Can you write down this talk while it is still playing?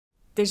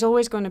there's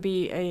always going to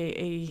be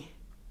a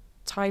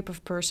type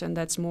of person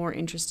that's more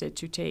interested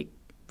to take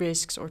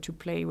risks or to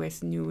play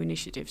with new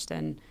initiatives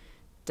than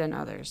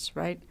others,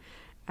 right?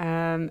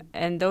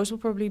 And those will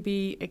probably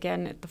be,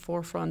 again, at the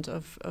forefront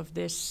of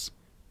this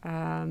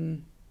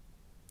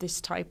this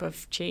type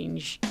of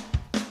change.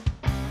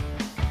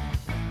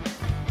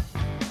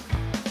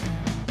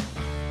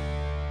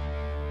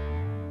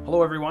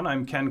 Hello everyone,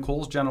 I'm Ken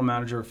Coles, General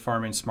Manager of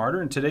Farming Smarter,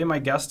 and today my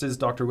guest is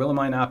Dr.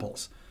 Willejmin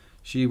Appels.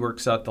 She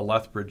works at the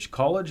Lethbridge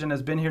College and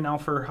has been here now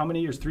for how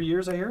many years? 3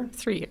 years, I hear?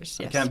 3 years,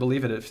 yes. I can't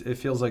believe it. It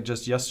feels like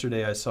just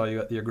yesterday I saw you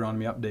at the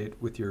agronomy update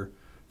with your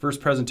first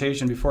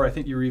presentation before I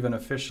think you were even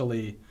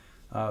officially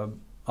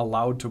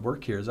allowed to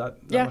work here. Is that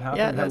what happened? Yeah,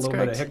 you had that's a little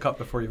correct. bit of hiccup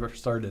before you first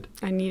started.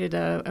 I needed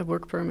a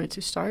work permit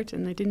to start,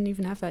 and I didn't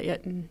even have that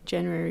yet in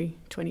January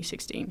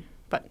 2016.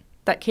 But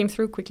that came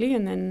through quickly,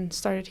 and then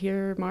started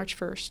here March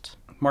 1st.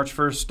 March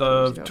 1st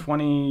of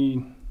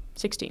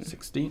 2016.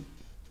 16.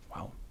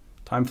 Wow.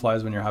 Time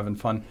flies when you're having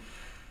fun.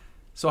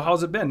 So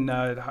how's it been?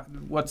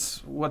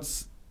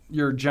 What's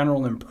your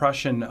general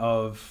impression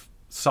of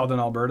Southern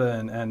Alberta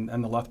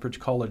and the Lethbridge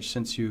College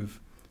since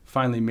you've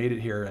finally made it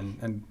here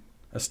and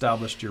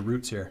established your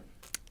roots here?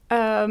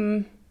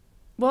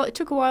 Well, it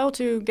took a while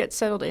to get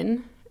settled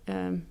in.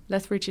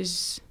 Lethbridge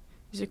is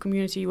a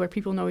community where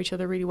people know each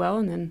other really well,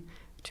 and then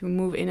to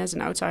move in as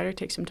an outsider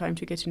takes some time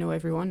to get to know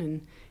everyone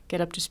and get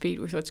up to speed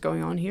with what's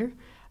going on here.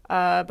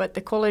 But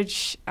the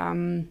college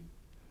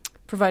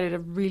provided a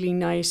really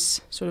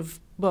nice sort of,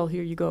 well,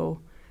 here you go,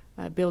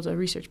 build a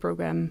research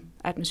program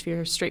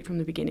atmosphere straight from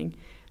the beginning.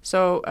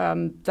 So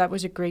that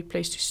was a great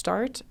place to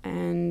start,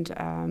 and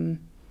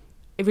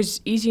it was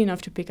easy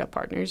enough to pick up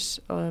partners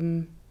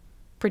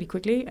pretty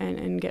quickly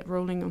and get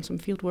rolling on some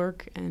field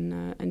work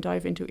and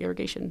dive into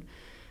irrigation,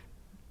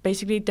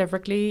 basically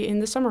directly in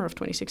the summer of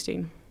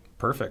 2016.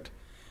 Perfect.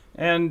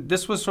 And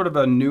this was sort of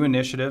a new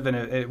initiative, and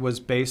it was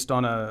based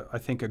on I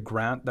think a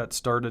grant that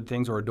started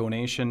things, or a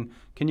donation.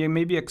 Can you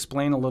maybe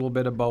explain a little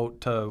bit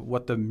about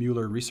what the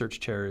Mueller Research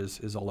Chair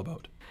is all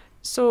about?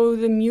 So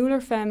the Mueller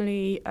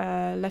family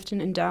left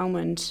an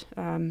endowment,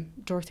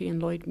 Dorothy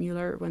and Lloyd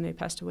Mueller, when they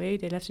passed away,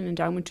 they left an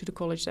endowment to the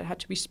college that had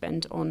to be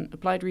spent on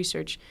applied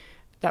research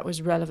that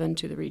was relevant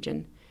to the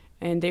region.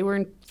 And they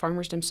weren't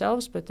farmers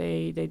themselves, but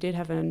they did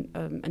have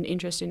an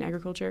interest in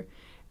agriculture.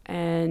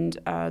 And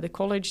the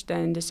college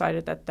then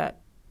decided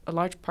that a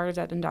large part of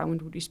that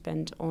endowment would be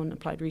spent on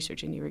applied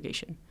research in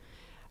irrigation.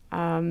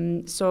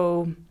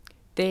 So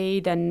they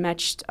then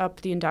matched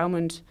up the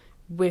endowment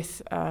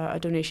with a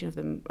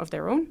donation of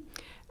their own.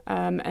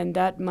 And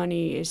that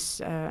money is,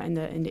 and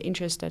the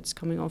interest that's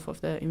coming off of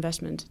the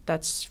investment,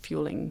 that's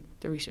fueling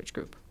the research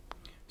group.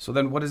 So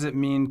then what does it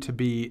mean to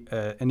be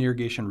an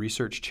irrigation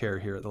research chair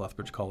here at the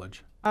Lethbridge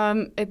College?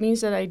 It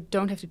means that I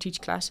don't have to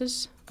teach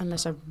classes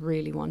unless I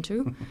really want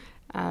to.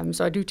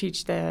 So I do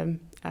teach the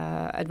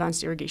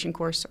advanced irrigation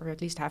course, or at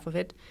least half of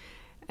it,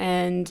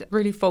 and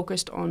really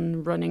focused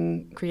on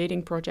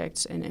creating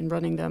projects and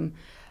running them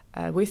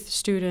with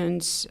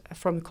students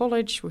from the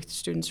college, with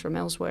students from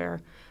elsewhere,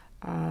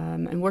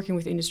 and working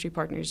with industry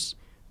partners,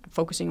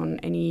 focusing on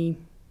any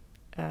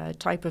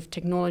type of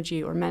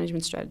technology or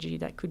management strategy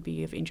that could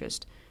be of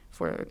interest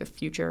for the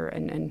future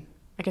and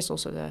I guess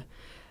also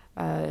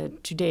the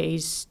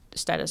today's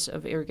status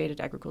of irrigated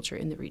agriculture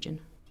in the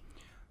region.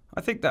 I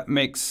think that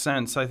makes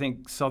sense. I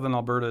think Southern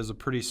Alberta is a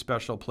pretty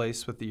special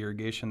place with the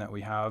irrigation that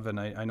we have, and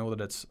I know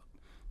that it's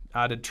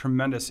added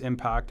tremendous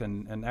impact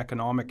and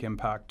economic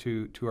impact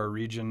to our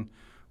region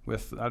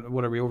with,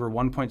 what are we, over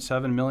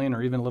 1.7 million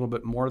or even a little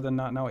bit more than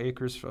that now,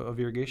 acres of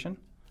irrigation?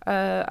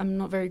 I'm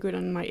not very good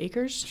on my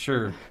acres.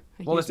 Sure.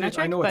 Well,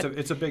 I know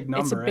it's a big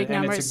number. It's a big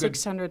number. It's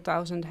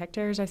 600,000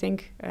 hectares, I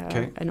think,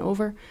 and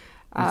over.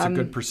 It's a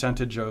good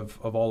percentage of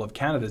all of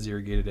Canada's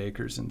irrigated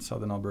acres in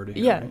Southern Alberta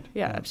here, right?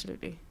 Yeah,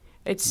 absolutely.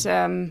 It's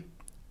and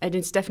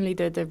it's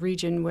definitely the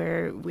region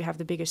where we have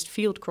the biggest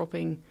field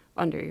cropping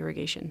under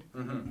irrigation.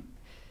 Mm-hmm.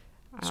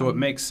 So it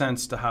makes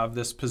sense to have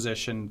this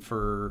position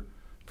for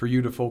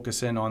you to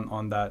focus in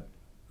on that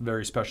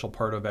very special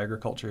part of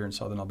agriculture here in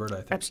Southern Alberta, I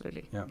think.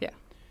 Absolutely. Yeah.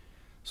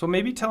 So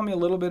maybe tell me a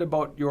little bit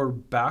about your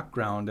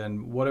background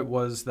and what it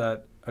was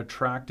that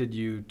attracted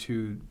you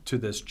to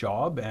this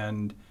job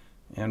and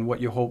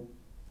what you hope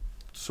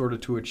sort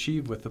of to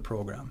achieve with the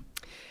program.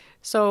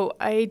 So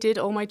I did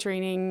all my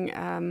training,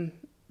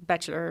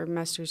 bachelor,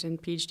 master's,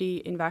 and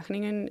PhD in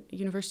Wageningen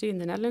University in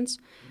the Netherlands.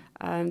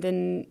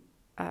 Then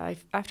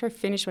after I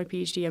finished my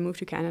PhD, I moved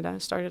to Canada,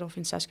 started off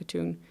in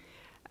Saskatoon.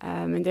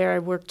 And there I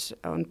worked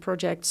on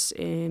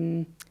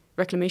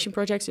reclamation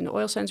projects in the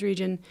oil sands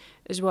region,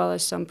 as well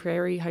as some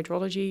prairie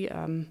hydrology,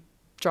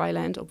 dry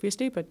land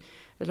obviously, but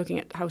looking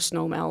at how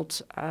snow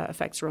melt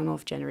affects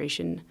runoff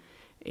generation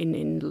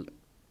in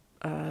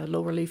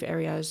lower leaf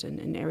areas and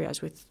in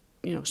areas with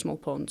small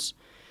ponds.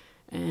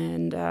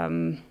 And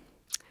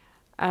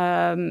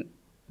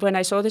when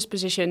I saw this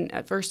position,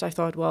 at first I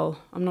thought, well,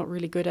 I'm not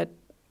really good at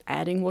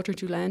adding water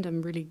to land.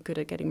 I'm really good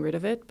at getting rid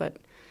of it, but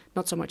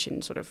not so much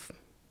in sort of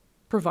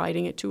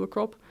providing it to a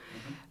crop.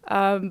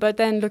 Mm-hmm. But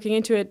then looking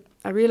into it,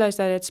 I realized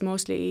that it's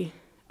mostly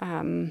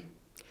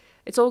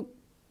it's all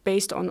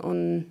based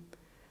on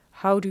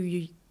how do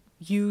you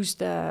use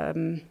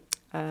the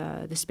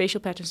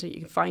spatial patterns that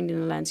you can find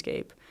in a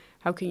landscape.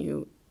 How can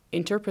you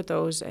interpret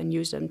those and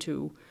use them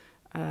to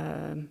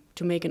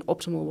make an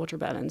optimal water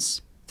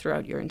balance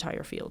throughout your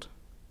entire field?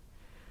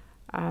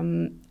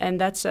 And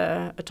that's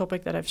a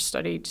topic that I've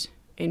studied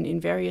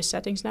in various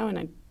settings now, and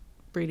I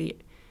really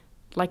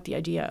like the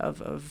idea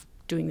of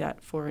doing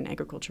that for an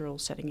agricultural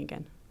setting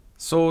again.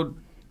 So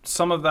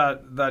some of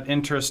that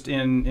interest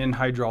in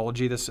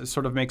hydrology, this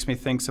sort of makes me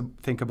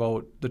think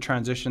about the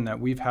transition that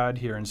we've had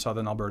here in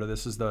southern Alberta.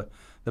 This is the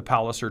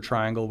Palliser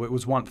Triangle. It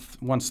was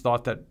once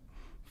thought that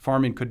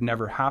farming could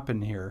never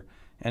happen here,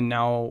 and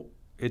now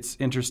it's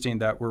interesting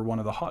that we're one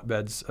of the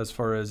hotbeds as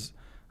far as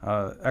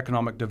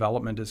economic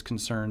development is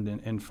concerned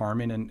in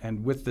farming,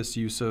 and with this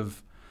use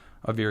of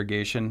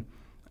irrigation.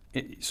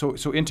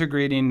 So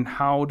integrating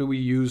how do we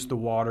use the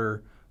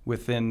water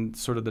within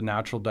sort of the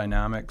natural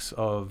dynamics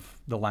of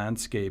the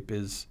landscape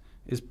is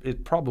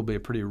probably a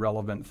pretty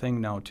relevant thing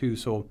now too.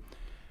 So,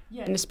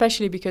 yeah, and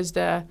especially because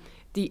the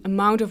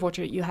amount of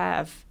water you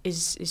have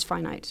is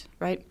finite,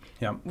 right?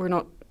 Yeah, we're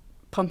not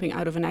pumping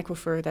out of an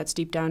aquifer that's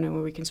deep down and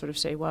where we can sort of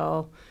say,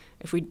 well,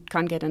 if we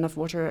can't get enough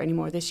water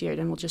anymore this year,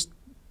 then we'll just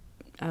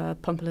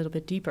pump a little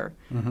bit deeper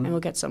and we'll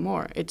get some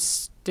more.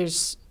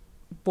 There's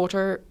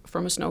water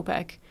from a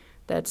snowpack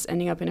that's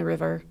ending up in a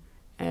river,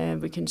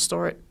 and we can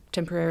store it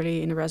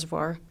temporarily in a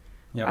reservoir.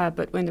 Yep.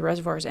 But when the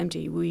reservoir is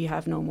empty, we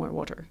have no more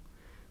water.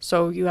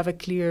 So you have a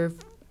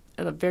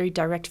very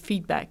direct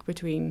feedback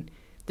between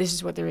this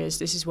is what there is,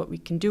 this is what we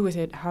can do with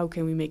it, how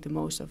can we make the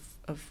most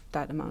of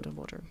that amount of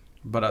water.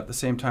 But at the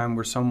same time,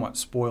 we're somewhat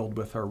spoiled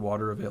with our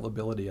water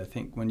availability. I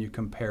think when you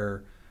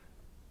compare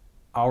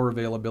our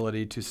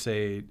availability to,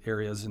 say,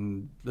 areas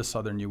in the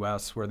southern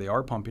U.S. where they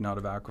are pumping out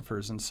of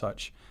aquifers and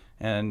such,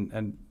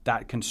 and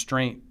that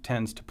constraint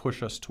tends to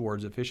push us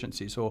towards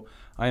efficiency. So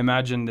I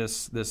imagine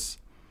this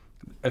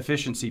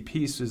efficiency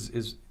piece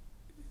is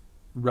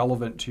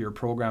relevant to your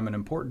program and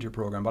important to your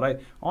program. But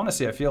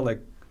I feel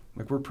like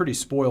we're pretty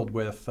spoiled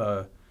with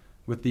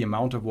the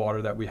amount of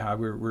water that we have.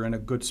 We're in a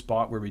good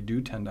spot where we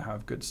do tend to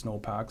have good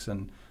snowpacks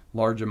and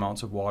large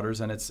amounts of waters,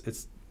 and it's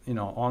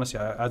honestly,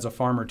 as a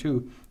farmer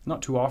too,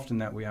 not too often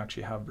that we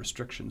actually have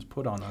restrictions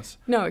put on us.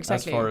 No,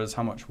 exactly. As far as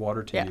how much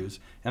water to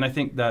use. And I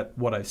think that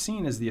what I've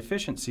seen is the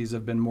efficiencies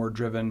have been more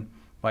driven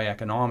by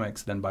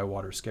economics than by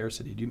water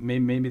scarcity.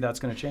 Maybe that's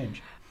going to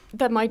change.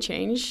 That might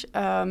change.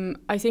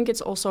 I think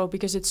it's also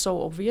because it's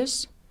so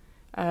obvious.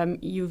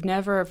 You've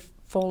never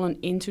fallen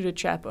into the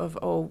trap of,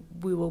 oh,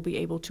 we will be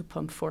able to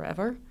pump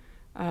forever,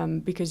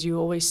 because you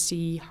always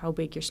see how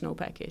big your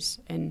snowpack is,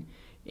 and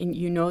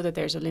you know that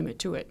there's a limit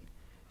to it.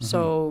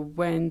 So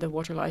when the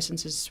water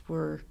licenses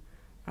were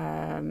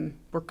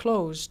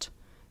closed,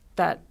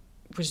 that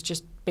was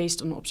just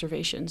based on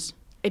observations.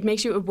 It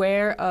makes you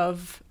aware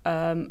of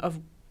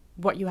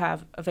what you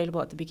have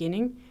available at the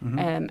beginning,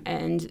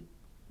 and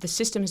the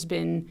system has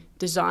been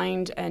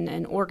designed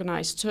and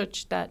organized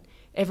such that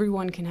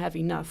everyone can have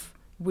enough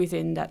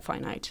within that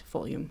finite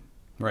volume.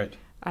 Right.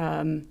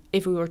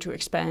 If we were to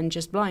expand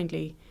just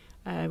blindly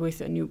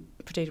with a new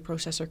potato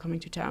processor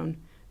coming to town,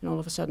 and all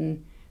of a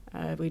sudden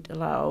we'd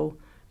allow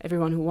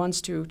everyone who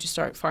wants to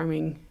start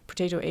farming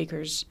potato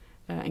acres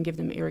and give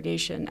them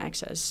irrigation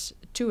access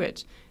to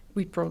it,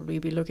 we'd probably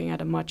be looking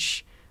at a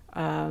much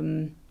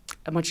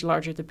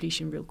larger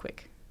depletion real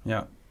quick.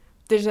 Yeah.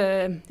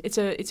 It's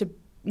a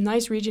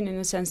nice region in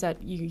the sense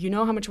that you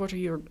know how much water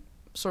you're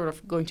sort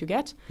of going to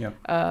get. Yeah.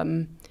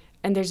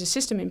 And there's a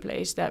system in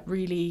place that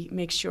really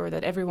makes sure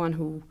that everyone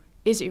who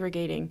is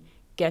irrigating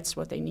gets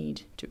what they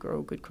need to grow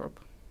a good crop.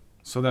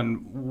 So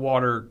then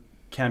water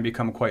can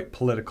become quite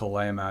political,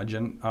 I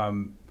imagine.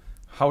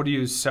 How do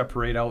you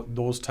separate out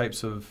those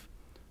types of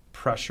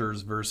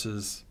pressures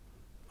versus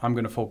I'm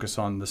going to focus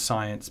on the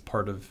science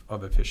part of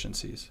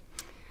efficiencies?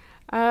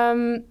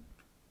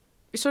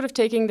 Sort of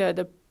taking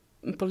the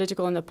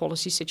political and the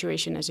policy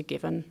situation as a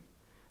given,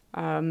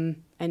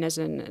 and as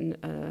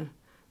an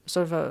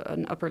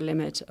upper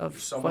limit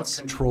of what's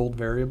controlled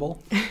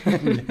variable.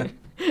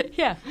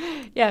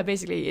 Yeah.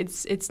 Basically,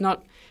 it's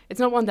not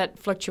one that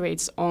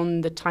fluctuates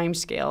on the time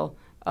scale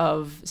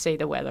of, say,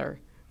 the weather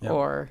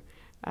or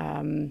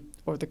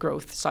the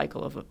growth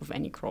cycle of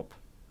any crop,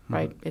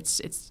 right?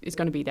 It's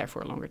going to be there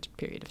for a longer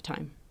period of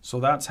time. So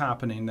that's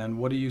happening. Then,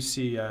 what do you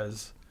see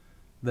as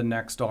the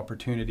next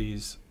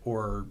opportunities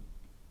or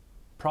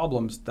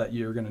problems that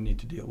you're going to need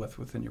to deal with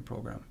within your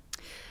program?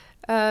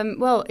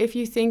 Well, if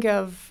you think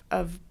of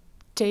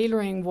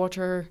tailoring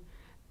water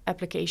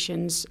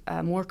applications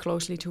more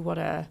closely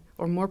to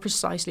or more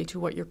precisely to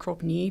what your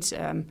crop needs,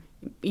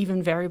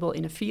 even variable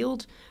in a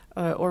field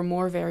or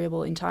more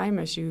variable in time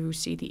as you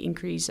see the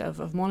increase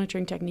of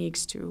monitoring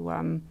techniques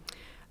to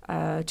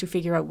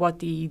figure out what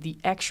the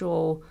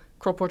actual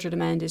crop water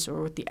demand is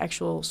or what the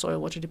actual soil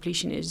water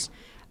depletion is.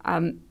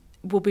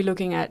 We'll be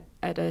looking at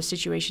a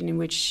situation in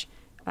which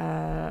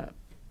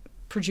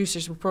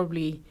producers will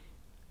probably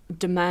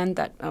demand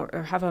that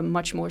or have a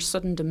much more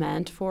sudden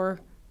demand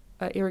for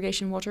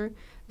irrigation water.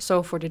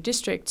 So for the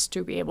districts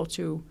to be able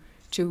to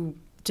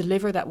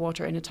deliver that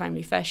water in a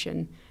timely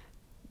fashion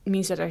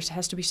means that there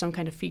has to be some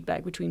kind of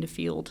feedback between the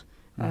field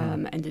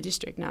and the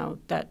district. Now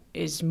that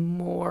is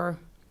more,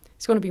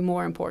 it's going to be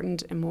more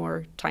important and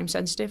more time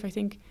sensitive, I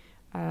think,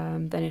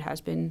 than it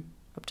has been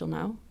up till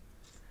now.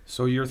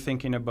 So you're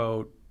thinking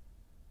about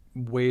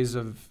ways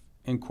of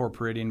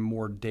incorporating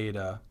more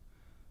data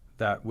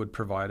that would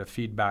provide a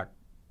feedback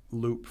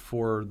loop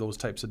for those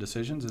types of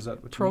decisions? Is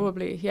that what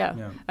Probably, you mean?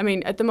 yeah. I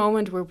mean, at the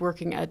moment we're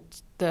working at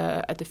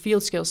the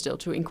field scale still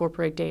to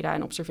incorporate data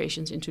and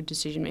observations into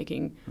decision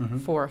making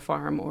for a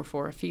farm or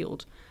for a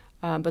field.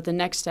 But the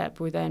next step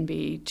would then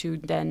be to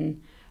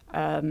then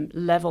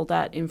level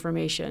that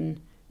information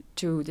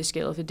to the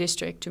scale of the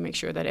district to make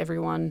sure that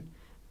everyone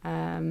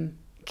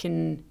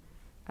can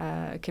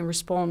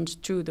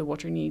respond to the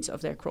water needs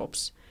of their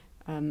crops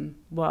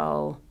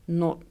while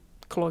not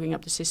clogging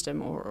up the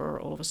system or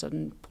all of a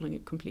sudden pulling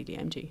it completely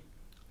empty.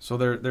 So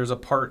there's a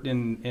part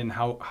in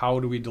how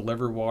do we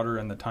deliver water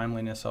and the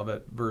timeliness of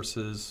it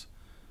versus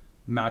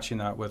matching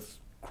that with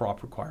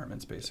crop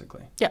requirements,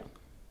 basically. Yeah,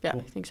 Cool.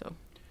 I think so.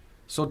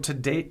 So to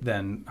date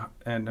then,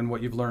 and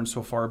what you've learned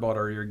so far about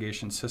our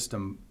irrigation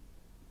system,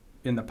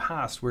 in the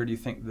past, where do you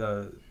think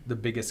the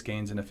biggest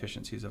gains and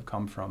efficiencies have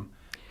come from?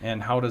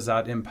 And how does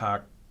that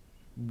impact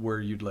where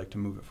you'd like to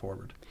move it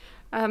forward?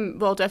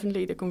 Well,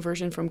 definitely the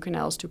conversion from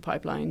canals to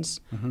pipelines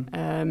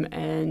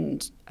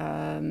and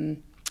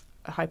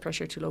high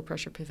pressure to low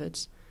pressure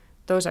pivots.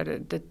 Those are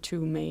the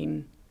two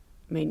main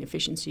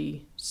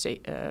efficiency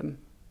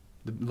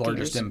the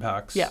largest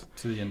impacts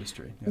to the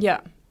industry.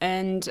 Yeah,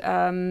 and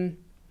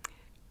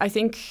I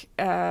think,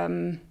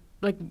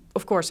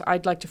 of course,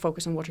 I'd like to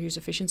focus on water use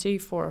efficiency.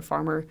 For a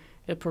farmer,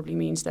 it probably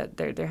means that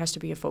there has to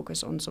be a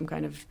focus on some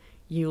kind of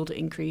yield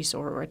increase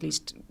or at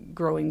least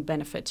growing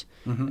benefit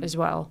as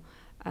well.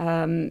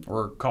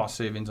 Or cost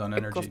savings on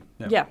energy.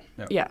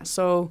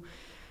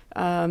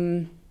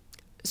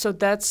 So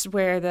that's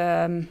where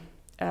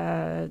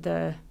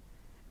the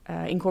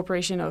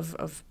incorporation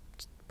of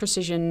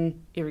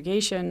precision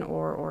irrigation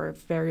or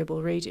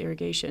variable rate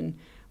irrigation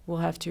will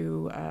have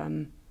to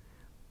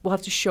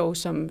show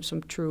some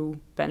true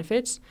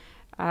benefits,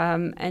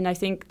 and I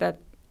think that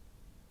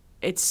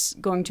it's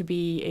going to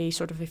be a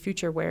sort of a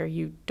future where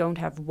you don't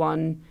have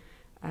one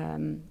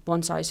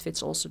size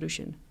fits all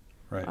solution.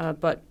 Right.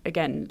 But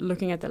again,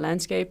 looking at the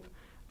landscape,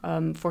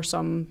 for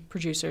some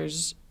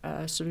producers,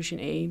 solution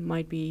A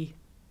might be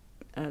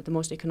the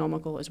most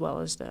economical as well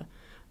as the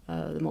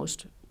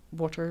most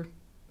water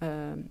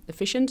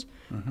efficient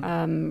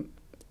on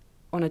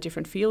a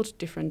different field,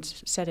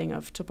 different setting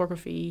of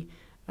topography,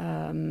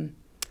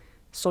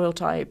 soil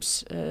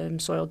types,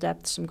 soil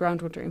depth, some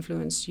groundwater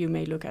influence. You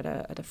may look at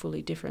a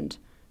fully different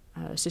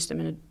system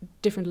and a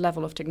different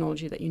level of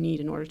technology that you need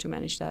in order to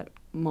manage that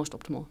most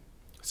optimal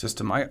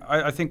system.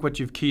 I think what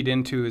you've keyed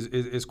into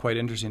is quite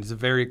interesting. It's a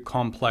very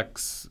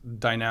complex,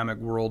 dynamic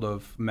world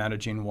of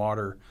managing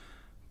water.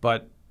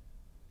 But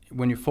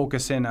when you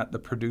focus in at the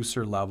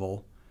producer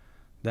level,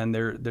 then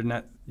they're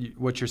not,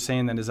 what you're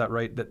saying then, is that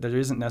right? That there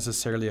isn't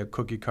necessarily a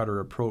cookie cutter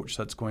approach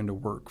that's going to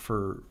work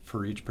for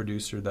each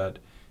producer, that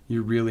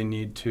you really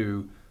need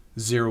to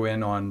zero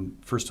in on,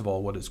 first of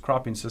all, what his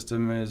cropping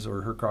system is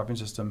or her cropping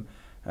system,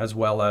 as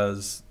well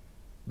as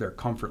their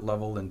comfort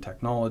level in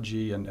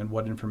technology and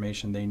what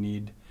information they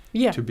need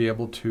to be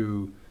able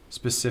to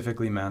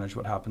specifically manage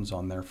what happens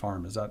on their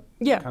farm. Is that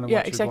kind of what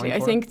you're exactly. going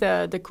for? I think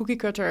the cookie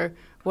cutter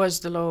was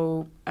the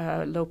low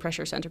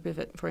pressure center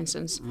pivot, for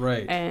instance,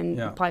 right?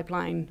 And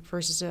pipeline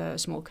versus a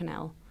small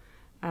canal.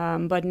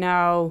 But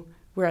now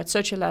we're at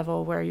such a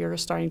level where you're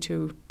starting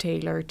to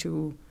tailor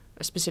to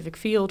a specific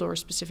field or a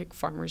specific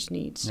farmer's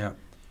needs. Yeah,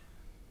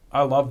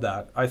 I love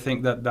that. I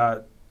think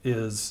that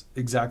is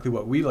exactly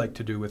what we like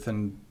to do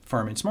within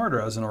Farming Smarter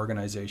as an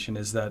organization,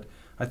 is that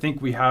I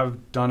think we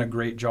have done a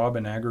great job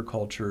in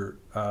agriculture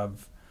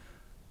of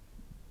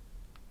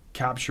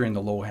capturing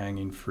the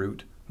low-hanging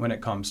fruit when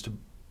it comes to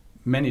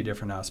many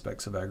different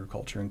aspects of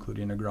agriculture,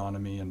 including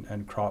agronomy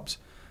and crops.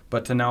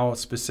 But to now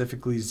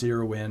specifically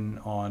zero in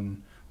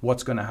on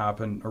what's going to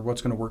happen or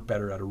what's going to work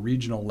better at a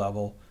regional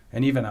level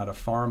and even at a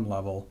farm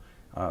level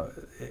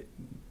it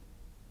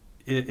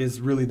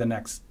is really the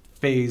next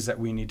phase that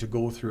we need to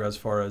go through as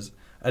far as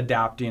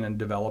adapting and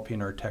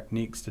developing our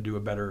techniques to do a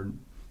better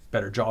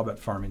job at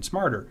farming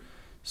smarter.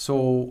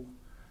 So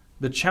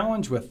the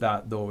challenge with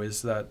that, though,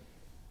 is that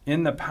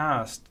in the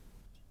past,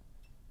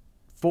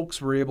 folks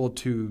were able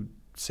to,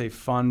 say,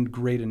 fund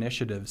great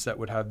initiatives that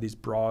would have these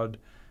broad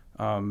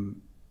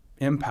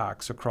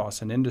impacts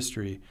across an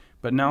industry.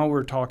 But now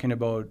we're talking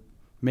about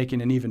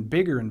making an even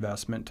bigger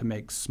investment to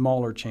make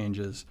smaller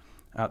changes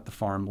at the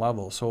farm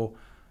level. So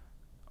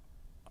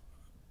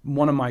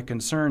one of my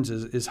concerns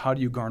is how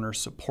do you garner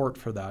support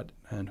for that,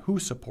 and who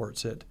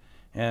supports it,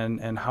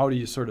 and how do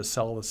you sort of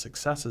sell the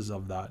successes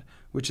of that,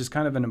 which is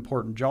kind of an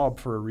important job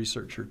for a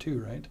researcher too,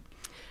 right?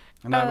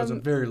 And that was a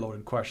very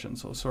loaded question,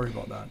 so sorry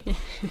about that.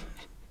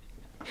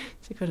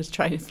 So I was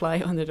trying to fly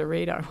under the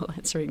radar while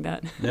answering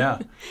that.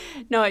 Yeah.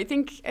 No, I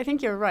think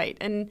you're right,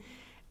 and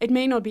It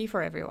may not be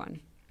for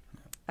everyone,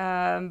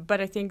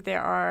 but I think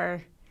there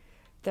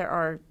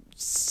are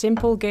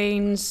simple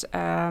gains.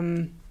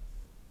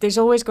 There's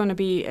always going to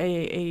be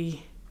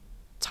a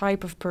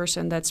type of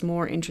person that's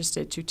more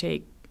interested to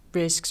take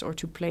risks or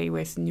to play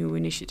with new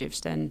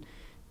initiatives than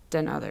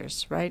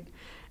others, right?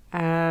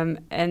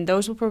 And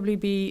those will probably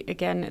be,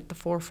 again, at the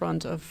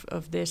forefront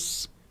of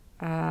this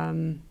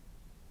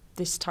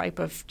this type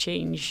of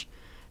change,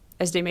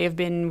 as they may have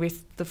been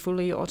with the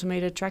fully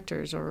automated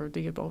tractors or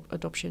the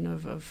adoption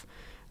of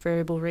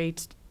variable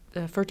rate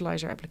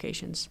fertilizer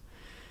applications.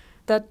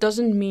 That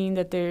doesn't mean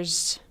that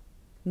there's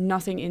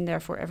nothing in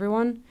there for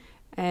everyone.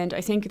 And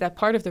I think that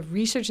part of the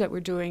research that we're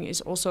doing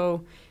is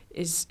also,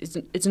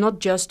 it's not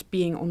just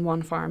being on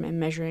one farm and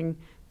measuring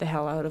the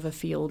hell out of a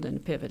field and a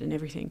pivot and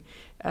everything.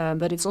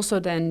 But it's also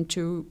then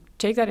to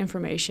take that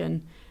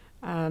information,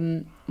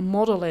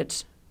 model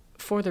it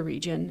for the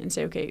region and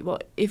say, okay, well,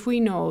 if we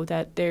know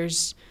that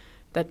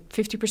that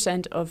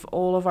 50% of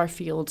all of our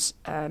fields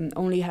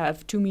only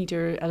have 2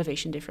 meter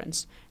elevation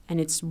difference, and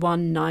it's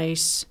one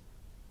nice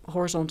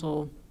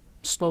horizontal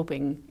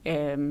sloping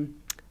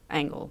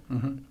angle,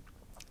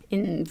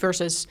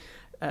 versus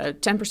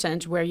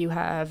 10% where you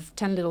have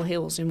 10 little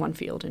hills in one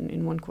field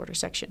in 1/4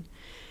 section.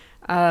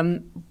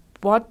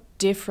 What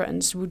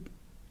difference would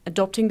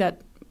adopting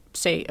that,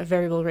 say, a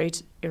variable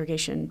rate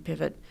irrigation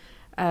pivot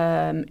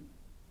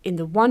in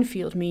the one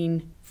field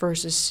mean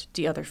versus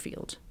the other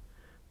field?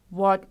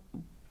 What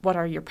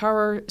are your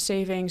power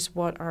savings?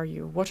 What are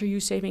your water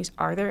use savings?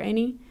 Are there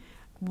any?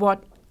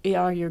 What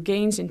are your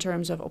gains in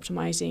terms of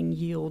optimizing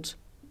yield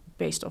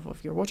based off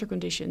of your water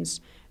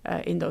conditions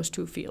in those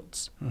two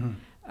fields?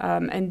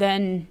 And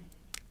then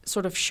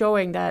sort of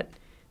showing that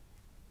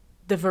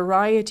the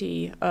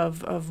variety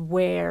of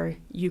where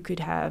you could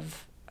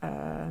have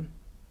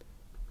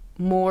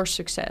more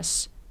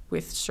success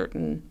with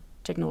certain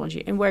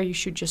technology and where you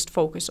should just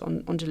focus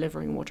on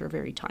delivering water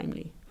very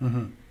timely.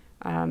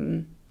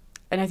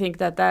 And I think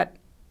that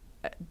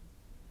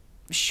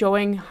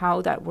showing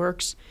how that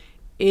works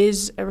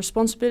is a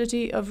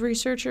responsibility of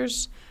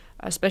researchers,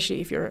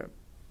 especially if you're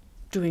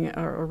doing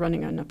or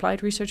running an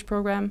applied research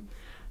program.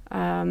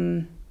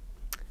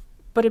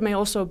 But it may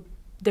also,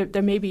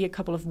 there may be a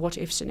couple of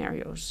what-if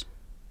scenarios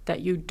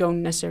that you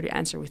don't necessarily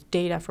answer with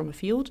data from a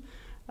field,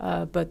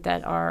 but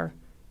that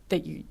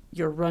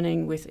you're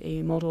running with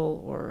a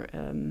model or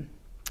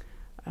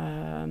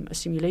a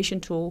simulation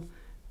tool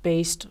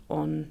based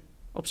on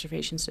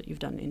observations that you've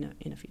done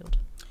in a field.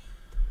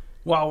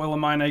 Wow,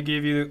 Willejmin, I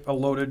gave you a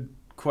loaded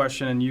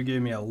question and you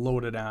gave me a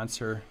loaded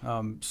answer.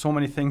 So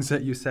many things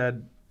that you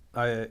said,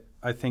 I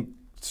think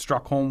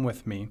struck home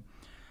with me.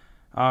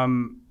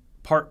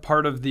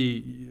 Part of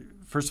the,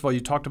 first of all, you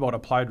talked about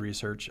applied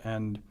research,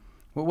 and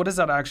what does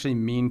that actually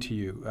mean to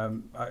you?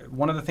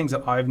 One of the things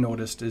that I've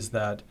noticed is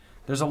that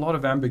there's a lot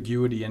of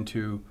ambiguity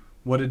into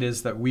what it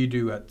is that we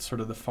do at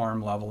sort of the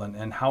farm level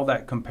and how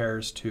that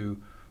compares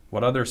to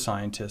what other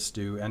scientists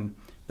do. And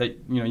that,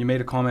 you made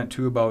a comment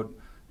too about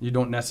you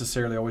don't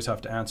necessarily always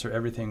have to answer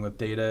everything with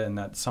data, and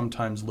that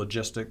sometimes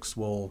logistics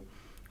will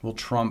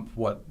trump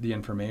what the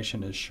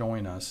information is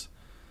showing us.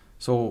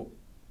 So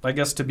I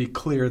guess to be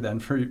clear then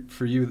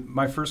for you,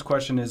 my first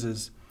question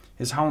is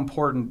how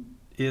important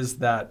is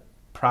that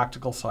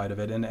practical side of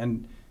it,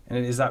 and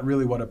is that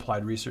really what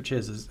applied research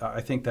is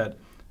I think that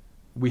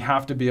we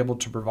have to be able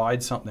to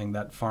provide something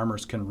that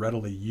farmers can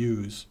readily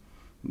use,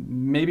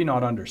 maybe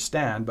not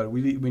understand, but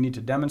we need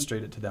to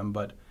demonstrate it to them.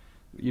 But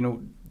you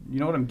know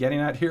what I'm getting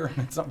at here?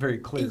 It's not very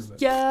clear.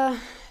 But. Yeah,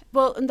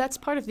 well, and that's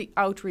part of the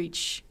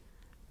outreach,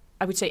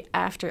 I would say,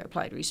 after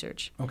applied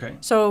research. Okay.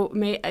 So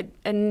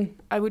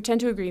I would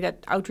tend to agree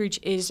that outreach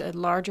is a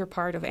larger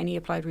part of any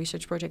applied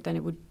research project than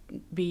it would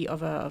be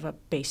of a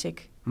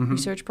basic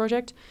research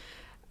project.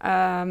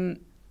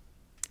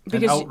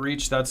 Because and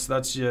outreach,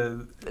 that's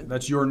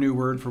your new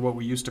word for what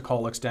we used to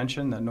call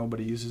extension that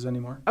nobody uses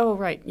anymore? Oh,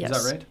 right, yes.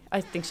 Is that right?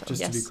 I think so,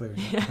 Just yes. to be clear.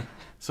 Yeah.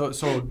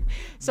 So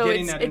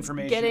getting that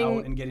information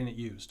out and getting it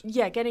used.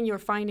 Yeah, getting your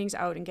findings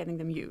out and getting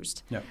them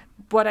used. Yeah.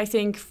 What I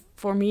think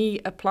for me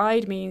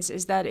applied means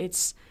is that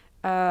it's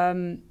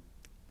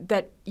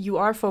that you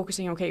are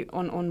focusing,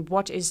 on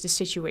what is the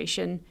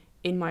situation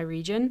in my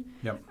region,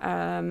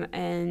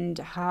 and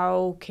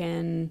how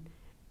can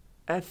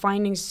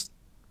findings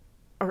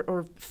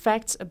or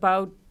facts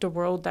about the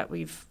world that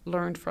we've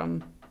learned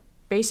from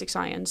basic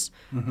science,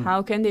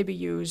 how can they be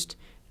used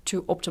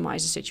to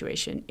optimize the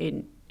situation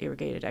in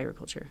irrigated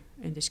agriculture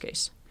in this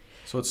case?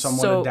 So it's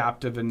somewhat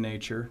adaptive in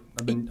nature.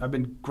 I've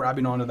been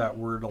grabbing onto that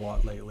word a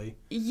lot lately.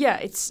 Yeah,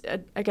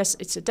 I guess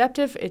it's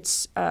adaptive.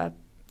 It's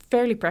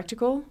fairly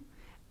practical,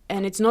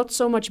 and it's not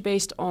so much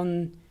based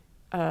on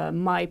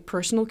my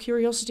personal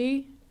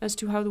curiosity as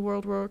to how the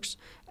world works,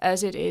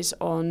 as it is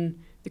on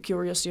the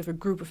curiosity of a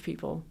group of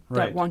people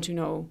that want to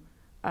know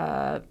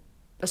a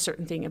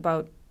certain thing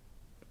about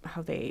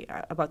how they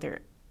about their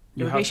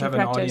you have to have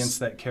practice. An audience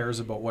that cares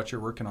about what you're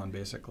working on,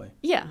 basically.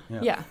 Yeah.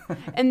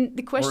 And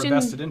the question... Or a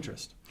vested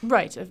interest.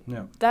 Right.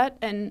 That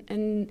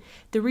and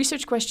the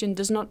research question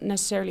does not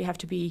necessarily have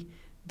to be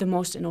the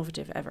most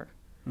innovative ever.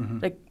 Mm-hmm.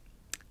 Like,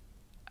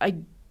 I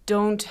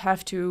don't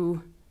have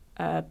to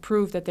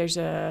prove that there's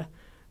a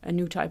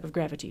new type of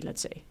gravity,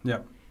 let's say. Yeah.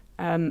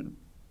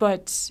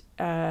 But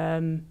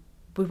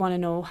we want to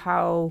know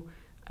how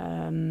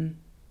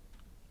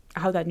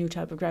that new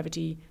type of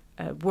gravity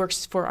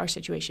works for our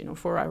situation or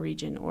for our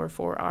region or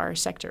for our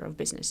sector of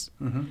business.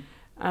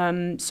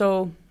 Mm-hmm.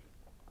 So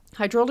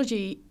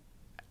hydrology,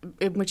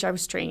 in which I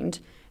was trained,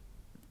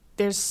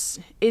 is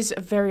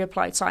a very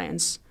applied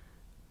science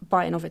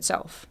by and of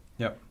itself.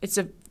 Yeah.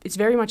 It's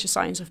very much a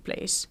science of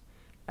place.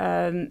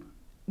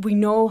 We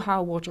know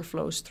how water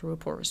flows through a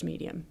porous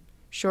medium.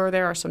 Sure,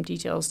 there are some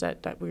details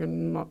that we're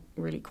not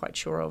really quite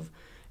sure of,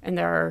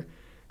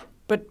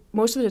 but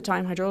most of the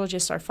time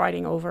hydrologists are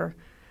fighting over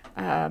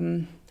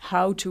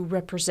how to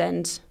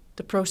represent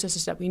the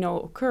processes that we know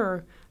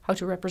occur, how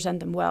to represent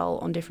them well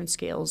on different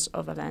scales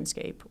of a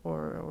landscape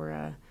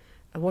or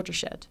a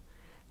watershed.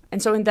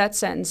 And so in that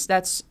sense,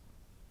 that's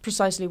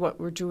precisely what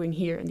we're doing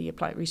here in the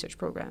applied research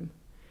program.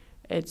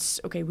 It's,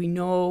 okay, we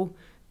know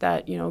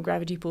that,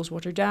 gravity pulls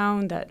water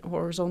down, that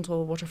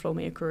horizontal water flow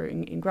may occur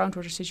in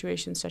groundwater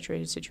situations,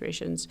 saturated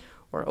situations,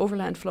 or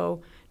overland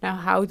flow. Now,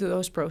 how do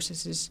those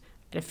processes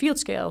at a field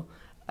scale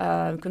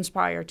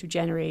conspire to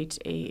generate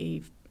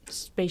a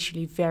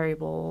spatially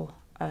variable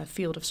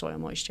field of soil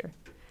moisture?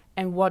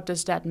 And what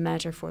does that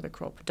matter for the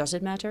crop? Does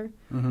it matter?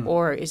 Mm-hmm.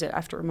 Or is it,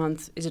 after a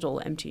month, is it all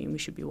empty and we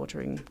should be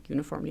watering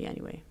uniformly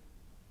anyway?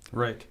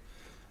 Right.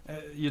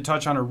 You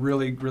touch on a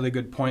really, really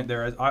good point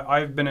there.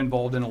 I've been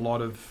involved in a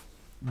lot of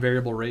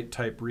variable rate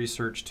type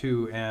research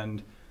too,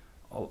 and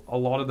a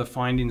lot of the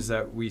findings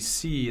that we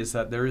see is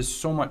that there is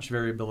so much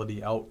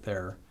variability out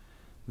there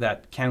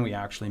that can we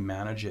actually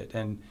manage it?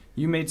 And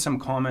you made some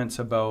comments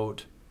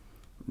about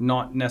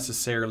not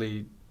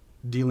necessarily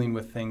dealing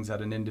with things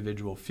at an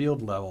individual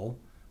field level,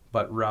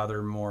 but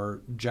rather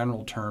more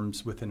general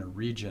terms within a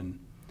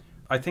region.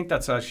 I think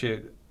that's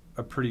actually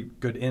a pretty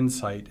good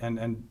insight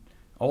and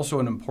also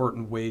an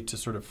important way to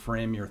sort of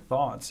frame your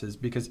thoughts, is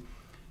because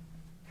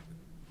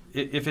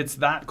if it's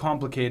that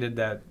complicated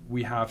that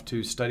we have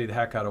to study the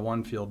heck out of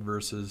one field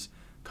versus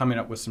coming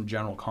up with some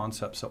general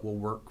concepts that will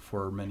work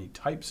for many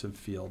types of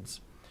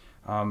fields,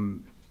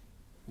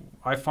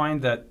 I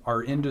find that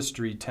our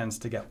industry tends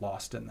to get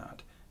lost in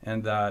that,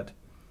 and that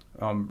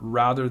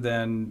rather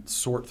than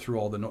sort through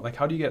all the like,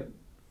 how do you get,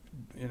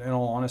 in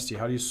all honesty,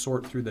 how do you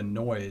sort through the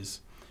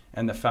noise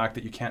and the fact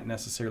that you can't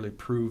necessarily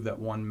prove that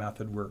one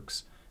method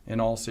works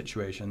in all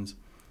situations?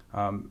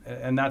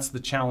 And that's the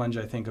challenge,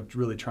 I think, of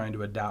really trying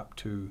to adapt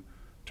to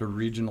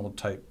regional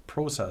type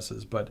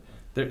processes. But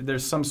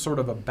there's some sort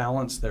of a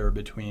balance there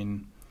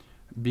between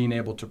being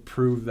able to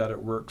prove that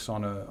it works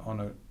on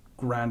a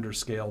grander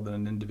scale than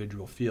an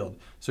individual field.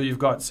 So you've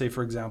got, say,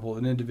 for example,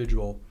 an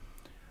individual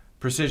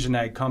precision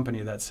ag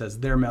company that says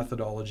their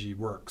methodology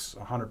works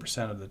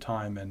 100% of the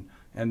time,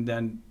 and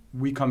then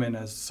we come in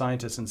as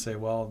scientists and say,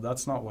 well,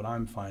 that's not what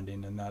I'm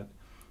finding, and that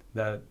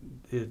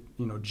it,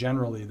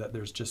 generally that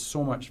there's just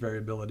so much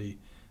variability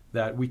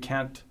that we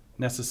can't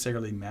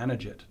necessarily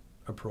manage it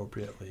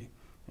appropriately.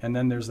 And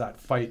then there's that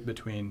fight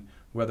between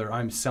whether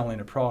I'm selling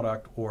a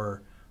product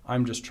or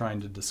I'm just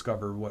trying to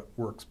discover what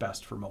works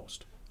best for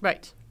most.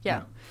 Right.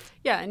 Yeah.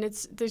 And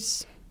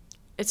it's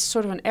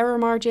sort of an error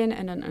margin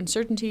and an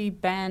uncertainty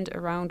band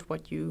around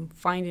what you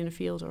find in a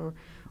field or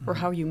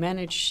how you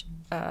manage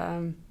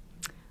an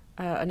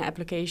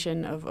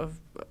application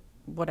of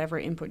whatever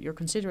input you're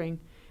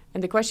considering.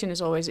 And the question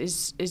is always,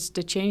 is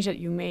the change that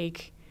you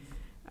make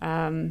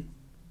to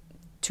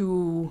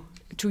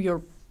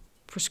your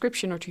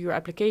prescription or to your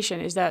application,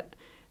 is that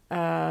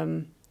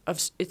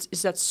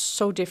is that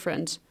so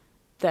different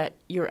that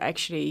you're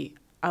actually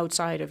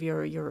outside of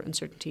your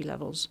uncertainty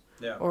levels?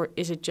 Yeah. Or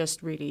is it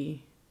just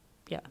really,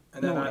 and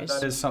then noise?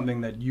 That is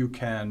something that you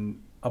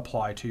can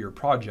apply to your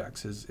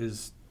projects,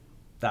 is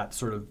that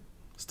sort of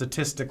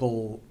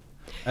statistical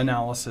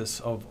analysis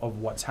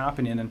of what's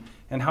happening,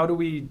 and how do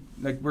we,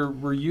 like,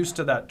 we're used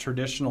to that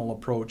traditional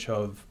approach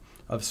of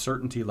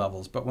certainty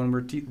levels, but when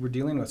we're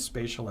dealing with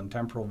spatial and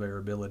temporal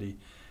variability,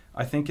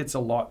 I think it's a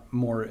lot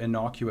more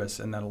innocuous,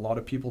 and that a lot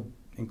of people,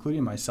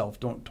 including myself,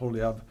 don't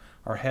totally have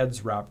our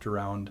heads wrapped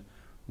around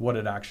what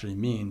it actually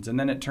means, and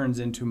then it turns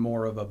into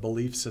more of a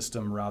belief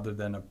system rather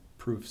than a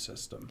proof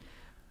system.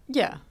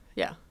 Yeah,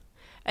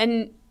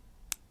 and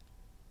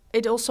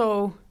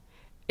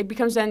it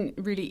becomes then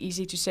really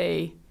easy to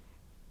say,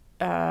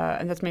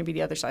 and that's maybe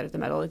the other side of the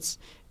medal, it's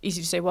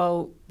easy to say,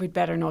 well, we'd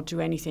better not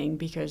do anything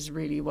because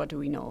really, what do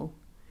we know?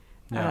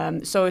 Yeah.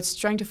 So it's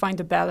trying to find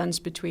the balance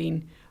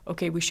between,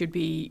 okay, we should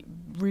be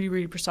really,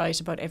 really precise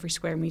about every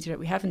square meter that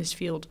we have in this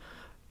field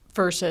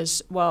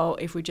versus, well,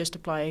 if we just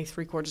apply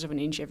 3/4 of an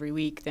inch every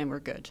week, then we're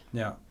good.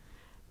 Yeah.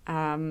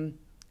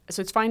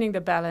 So it's finding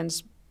the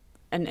balance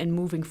and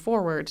moving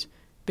forward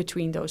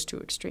between those two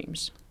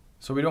extremes.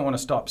 So we don't want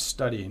to stop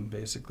studying,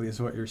 basically,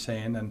 is what you're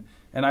saying.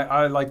 And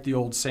I like the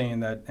old saying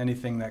that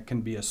anything that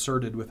can be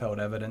asserted without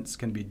evidence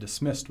can be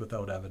dismissed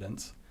without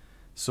evidence.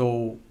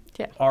 So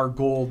our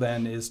goal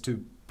then is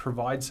to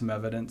provide some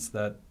evidence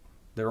that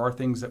there are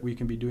things that we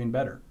can be doing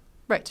better.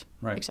 Right.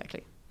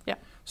 Exactly. Yeah.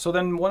 So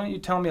then why don't you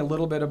tell me a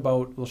little bit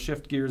about, we'll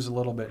shift gears a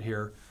little bit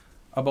here,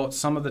 about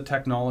some of the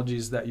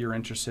technologies that you're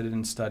interested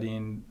in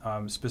studying,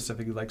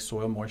 specifically like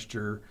soil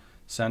moisture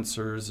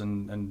sensors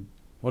and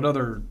what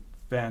other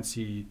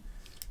fancy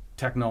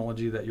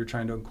technology that you're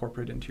trying to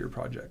incorporate into your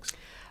projects?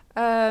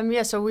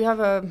 So we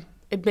have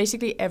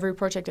basically every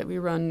project that we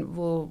run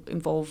will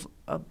involve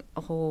a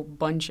whole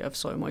bunch of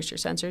soil moisture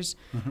sensors.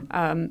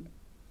 Mm-hmm.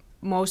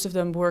 Most of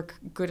them work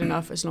good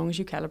enough as long as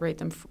you calibrate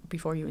them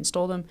before you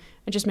install them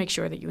and just make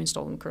sure that you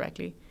install them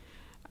correctly.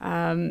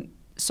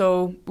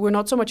 So we're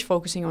not so much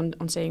focusing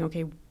on saying,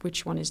 okay,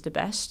 which one is the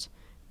best.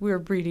 We're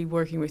really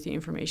working with the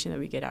information that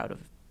we get out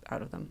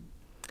of them.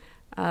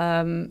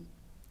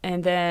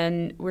 And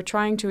then we're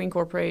trying to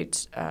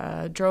incorporate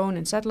drone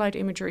and satellite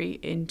imagery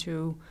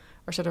into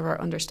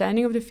our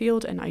understanding of the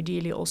field, and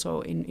ideally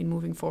also in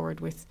moving forward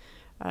with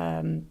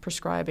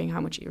prescribing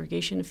how much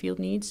irrigation the field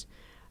needs.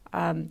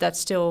 That's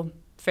still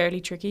fairly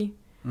tricky.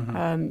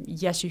 Mm-hmm.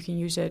 Yes, you can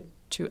use it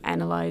to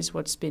analyze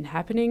what's been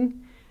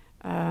happening,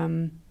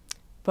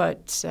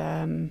 but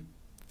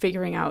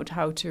figuring out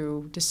how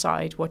to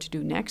decide what to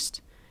do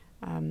next,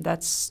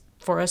 that's,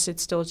 for us,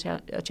 it's still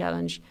a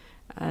challenge.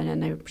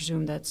 And I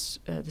presume that's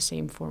the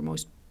same for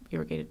most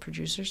irrigated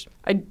producers.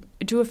 I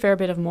do a fair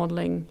bit of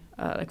modeling,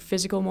 like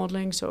physical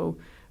modeling, so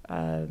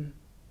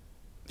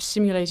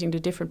simulating the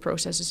different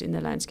processes in the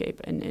landscape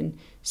and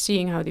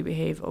seeing how they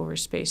behave over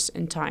space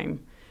and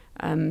time,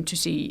 to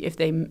see if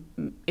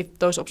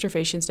those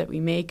observations that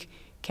we make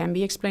can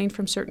be explained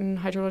from certain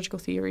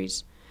hydrological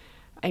theories,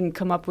 and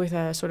come up with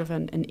a sort of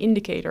an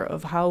indicator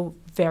of how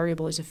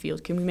variable is a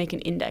field. Can we make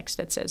an index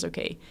that says,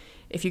 okay,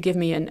 if you give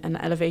me an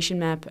elevation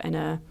map and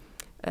a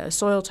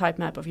soil type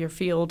map of your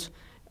field,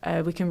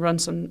 we can run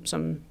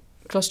some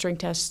clustering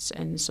tests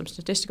and some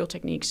statistical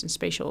techniques and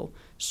spatial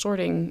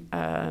sorting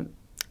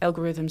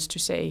algorithms to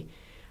say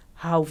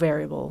how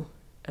variable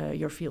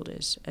your field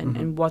is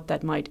and what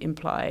that might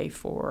imply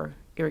for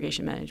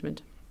irrigation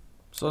management.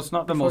 So it's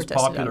not the most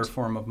popular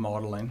form of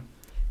modeling.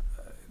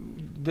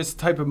 This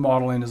type of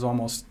modeling is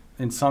almost,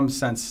 in some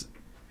sense,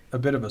 a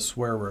bit of a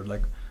swear word.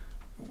 Like,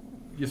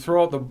 you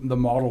throw out the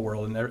model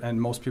world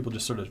and most people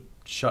just sort of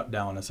shut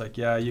down. It's like,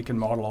 yeah, you can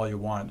model all you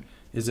want.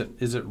 Is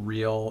it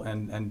real,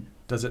 and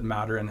does it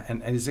matter,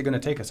 and is it going to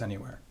take us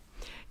anywhere?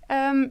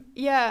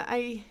 Yeah,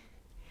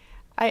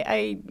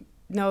 I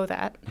know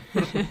that.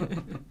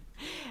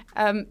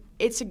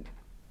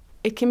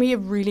 It can be a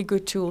really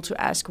good tool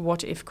to ask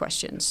what-if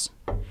questions.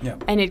 Yeah.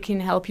 And it can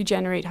help you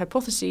generate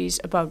hypotheses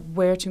about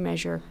where to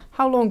measure,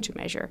 how long to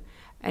measure,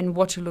 and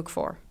what to look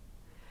for.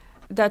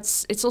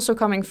 It's also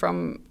coming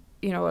from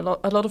a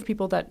lot of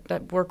people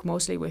that work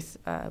mostly with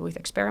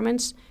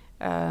experiments.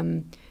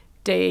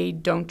 They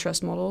don't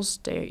trust models.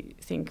 They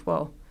think,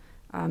 well,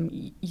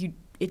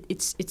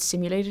 it's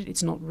simulated.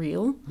 It's not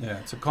real. Yeah,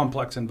 it's a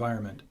complex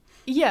environment.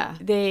 Yeah,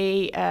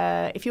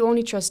 if you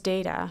only trust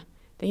data,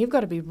 then you've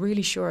got to be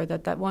really sure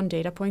that one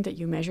data point that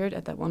you measured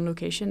at that one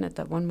location at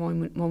that one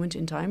moment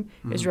in time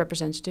is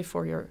representative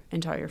for your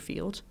entire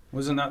field.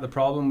 Wasn't that the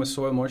problem with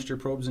soil moisture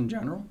probes in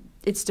general?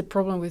 It's the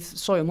problem with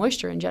soil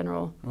moisture in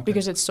general,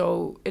 because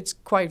it's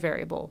quite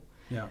variable.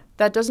 Yeah.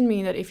 That doesn't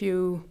mean that if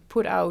you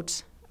put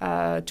out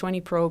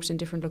 20 probes in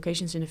different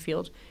locations in the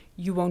field,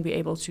 you won't be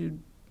able to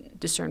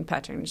discern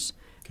patterns.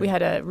 Okay. We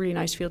had a really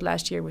nice field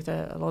last year with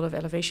a lot of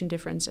elevation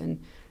difference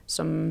and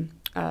some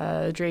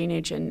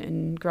drainage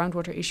and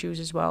groundwater issues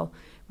as well,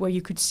 where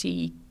you could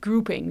see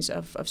groupings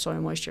of soil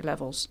moisture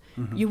levels.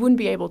 Mm-hmm. You wouldn't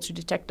be able to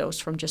detect those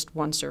from just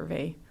one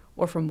survey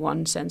or from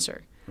one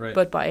sensor. Right.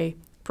 But by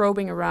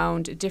probing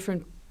around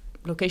different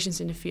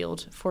locations in the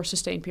field for a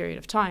sustained period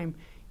of time,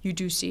 you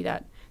do see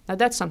that. Now,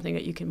 that's something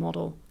that you can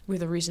model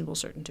with a reasonable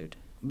certainty.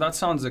 That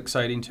sounds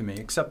exciting to me,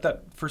 except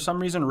that for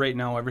some reason right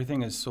now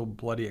everything is so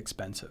bloody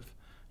expensive.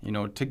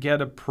 To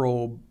get a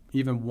probe,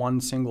 even one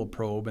single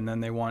probe, and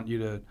then they want you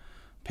to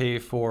pay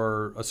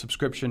for a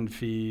subscription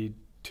fee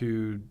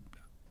to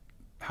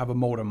have a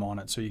modem on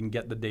it so you can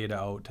get the data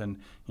out.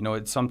 And,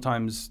 it's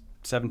sometimes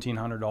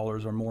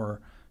 $1,700 or more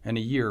in a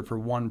year for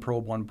one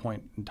probe, one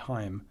point in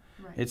time.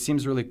 Right. It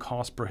seems really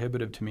cost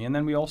prohibitive to me. And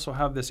then we also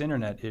have this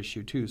internet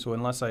issue too. So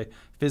unless I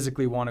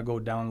physically want to go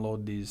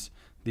download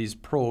these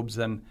probes,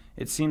 then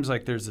it seems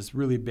like there's this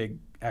really big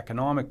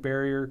economic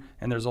barrier,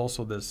 and there's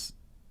also this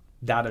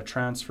data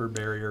transfer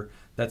barrier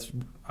that's,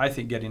 I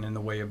think, getting in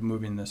the way of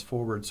moving this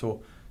forward.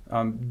 So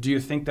do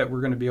you think that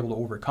we're going to be able to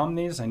overcome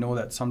these? I know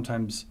that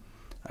sometimes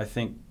I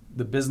think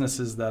the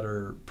businesses that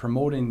are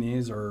promoting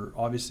these are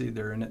obviously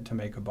they're in it to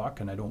make a buck,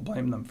 and I don't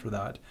blame them for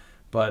that.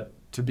 But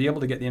to be able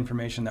to get the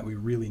information that we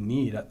really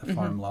need at the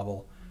farm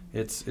level,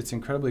 it's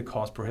incredibly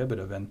cost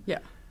prohibitive. And yeah.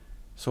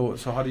 So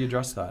how do you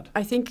address that?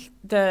 I think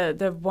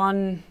the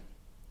one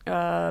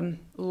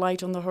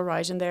light on the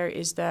horizon there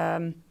is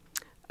the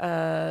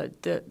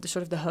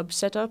sort of the hub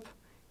setup,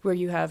 where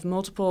you have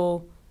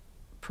multiple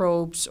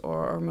probes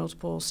or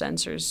multiple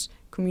sensors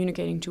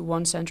communicating to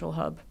one central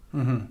hub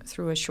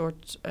through a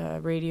short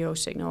radio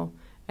signal,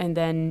 and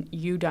then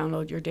you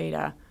download your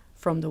data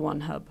from the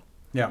one hub.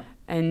 Yeah.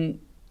 And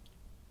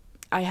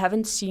I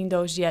haven't seen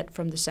those yet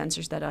from the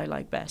sensors that I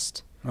like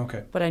best.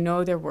 Okay. But I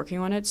know they're working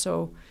on it,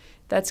 so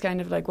that's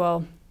kind of like,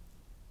 well...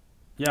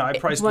 Yeah, I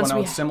priced one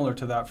out similar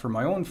to that for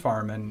my own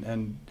farm,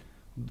 and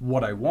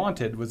what I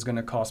wanted was going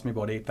to cost me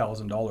about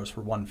 $8,000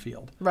 for one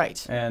field.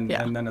 Right. And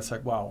then it's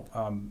like, wow,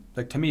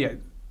 like to me,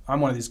 I'm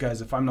one of these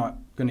guys, if I'm not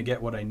going to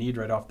get what I need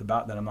right off the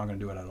bat, then I'm not going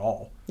to do it at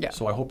all. Yeah.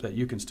 So I hope that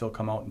you can still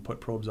come out and put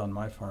probes on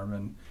my farm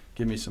and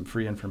give me some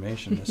free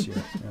information this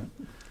year.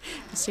 Yeah.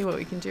 See what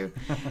we can do.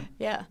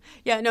 Yeah.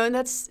 No, and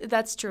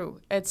that's true.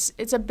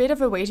 It's a bit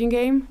of a waiting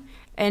game,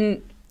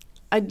 and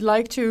I would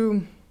like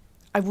to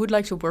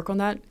work on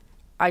that.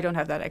 I don't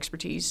have that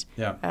expertise.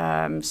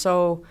 Yeah.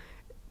 So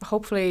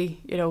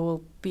hopefully,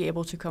 we'll be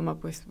able to come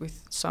up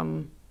with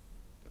some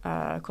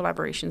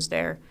collaborations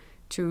there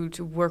to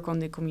work on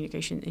the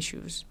communication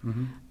issues.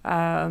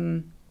 Mm-hmm.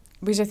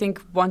 Because I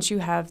think once you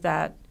have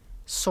that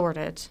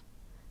sorted,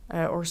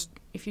 or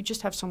if you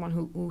just have someone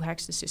who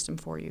hacks the system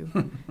for you,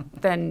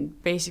 then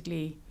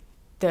basically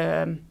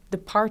the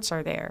parts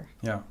are there.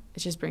 Yeah.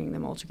 It's just bringing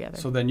them all together.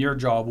 So then your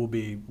job will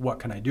be, what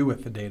can I do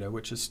with the data,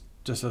 which is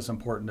just as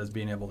important as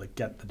being able to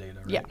get the data,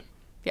 right?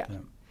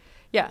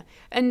 Yeah.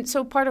 And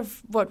so part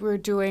of what we're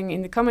doing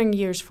in the coming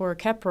years for a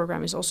CAP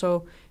program is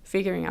also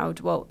figuring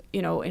out, well,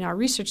 in our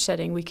research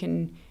setting, we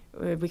can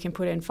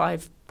put in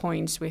 5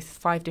 points with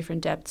 5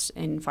 different depths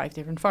in 5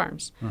 different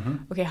farms.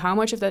 Mm-hmm. Okay, how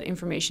much of that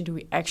information do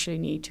we actually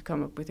need to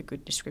come up with a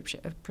good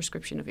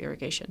prescription of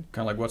irrigation?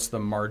 Kind of like, what's the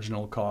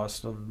marginal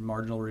cost of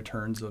marginal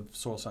returns of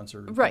soil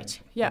sensor? Right.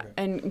 Yeah. Okay.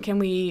 And can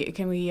we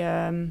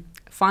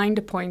find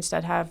the points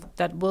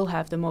that will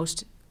have the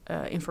most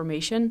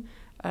information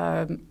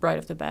right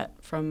off the bat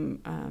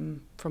from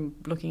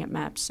looking at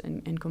maps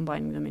and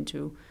combining them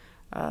into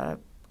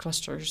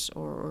clusters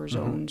or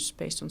zones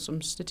based on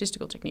some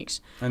statistical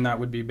techniques. And that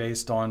would be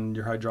based on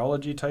your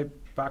hydrology type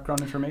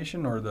background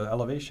information or the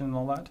elevation and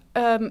all that?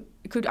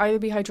 It could either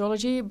be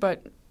hydrology,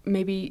 but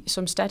maybe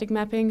some static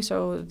mapping,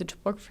 so the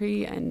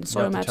topography and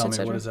soil maps, etc.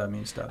 Tell me, what does that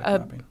mean, static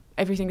mapping?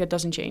 Everything that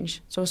doesn't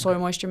change. So a soil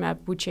moisture map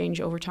would change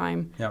over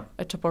time. Yeah.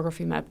 A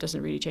topography map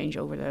doesn't really change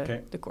over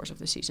the course of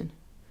the season.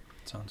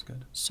 Sounds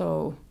good.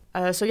 So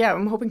yeah,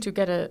 I'm hoping to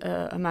get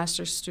a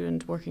master's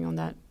student working on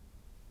that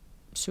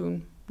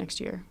soon, next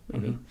year,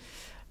 maybe.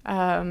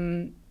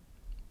 Mm-hmm.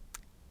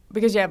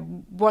 Because,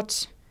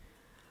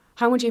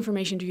 how much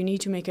information do you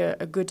need to make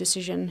a good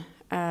decision,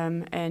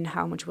 and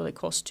how much will it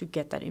cost to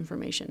get that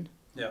information?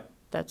 Yeah.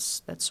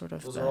 That's sort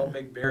of... Those are all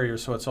big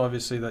barriers, so it's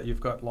obviously that you've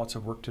got lots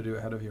of work to do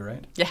ahead of you,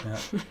 right? Yeah.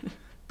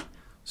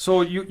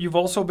 So you've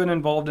also been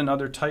involved in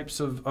other types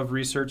of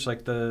research,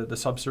 like the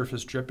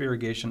subsurface drip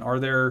irrigation. Are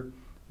there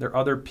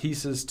other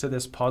pieces to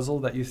this puzzle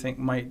that you think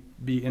might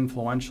be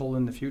influential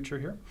in the future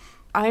here?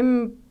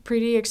 I'm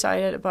pretty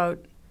excited about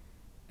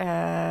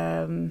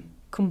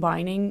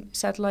combining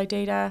satellite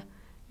data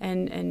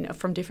and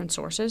from different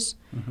sources,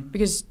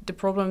 because the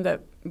problem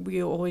that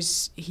we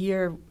always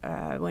hear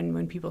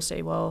when people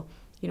say, well,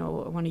 I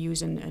want to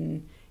use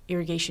an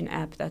irrigation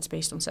app that's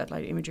based on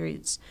satellite imagery,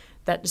 it's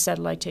that the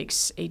satellite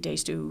takes 8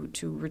 days to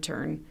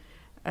return.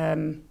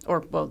 The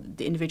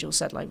individual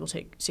satellite will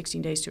take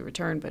 16 days to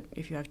return, but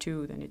if you have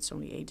 2, then it's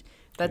only 8.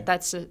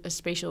 That's a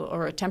spatial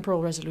or a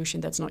temporal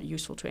resolution that's not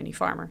useful to any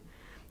farmer.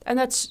 And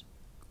that's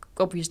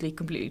obviously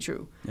completely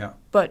true. Yeah.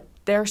 But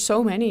there are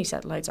so many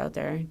satellites out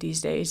there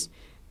these days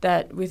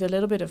that with a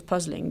little bit of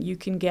puzzling, you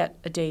can get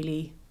a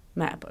daily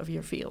map of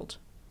your field.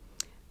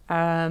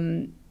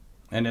 And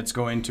it's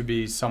going to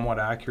be somewhat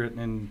accurate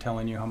in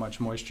telling you how much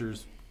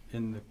moisture's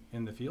in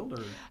the field,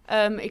 or?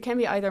 It can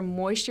be either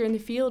moisture in the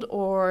field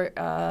or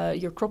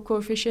your crop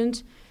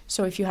coefficient.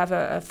 So if you have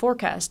a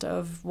forecast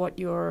of what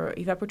your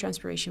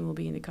evapotranspiration will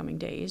be in the coming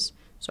days,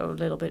 so a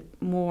little bit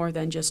more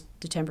than just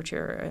the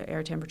temperature,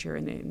 air temperature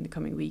in the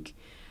coming week,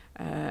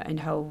 and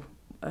how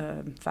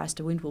fast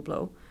the wind will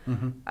blow,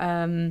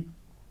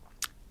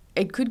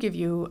 it could give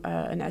you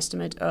an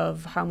estimate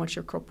of how much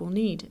your crop will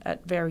need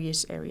at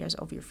various areas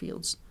of your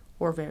fields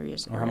or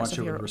various areas of your operation. Or how much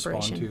it would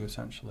respond to,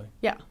 essentially.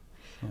 Yeah.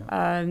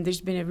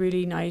 There's been a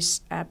really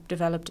nice app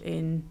developed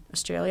in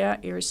Australia,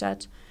 Irrigation,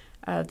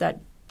 that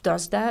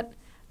does that.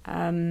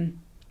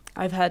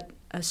 I've had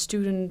a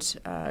student,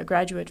 a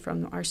graduate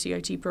from our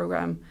CIT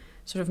program,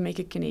 sort of make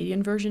a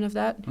Canadian version of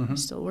that.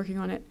 He's still working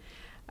on it.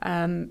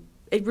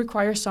 It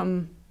requires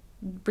some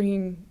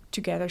bringing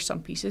together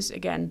some pieces.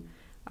 Again,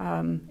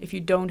 if you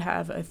don't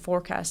have a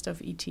forecast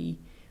of ET,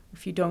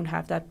 if you don't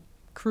have that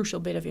crucial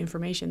bit of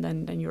information,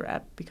 then your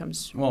app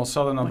becomes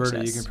Southern Alberta,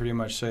 less. You can pretty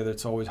much say that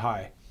it's always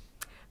high.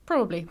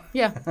 Probably,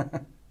 yeah.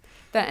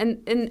 That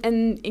and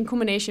in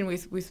combination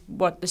with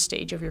what the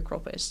stage of your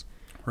crop is,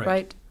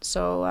 right?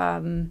 So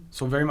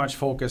so very much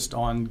focused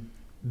on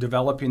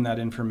developing that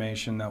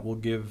information that will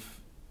give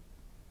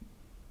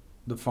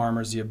the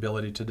farmers the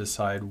ability to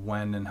decide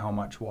when and how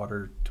much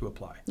water to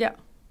apply. Yeah.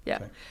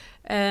 Okay.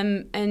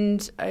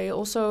 And I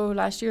also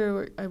last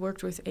year I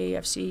worked with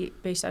AFC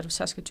based out of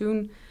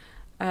Saskatoon,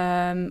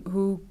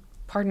 who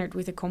partnered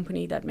with a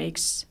company that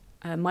makes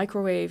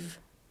microwave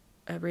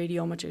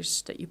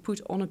radiometers that you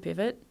put on a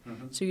pivot,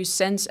 so you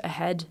sense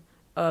ahead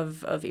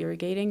of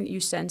irrigating, you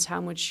sense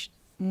how much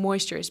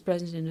moisture is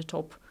present in the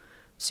top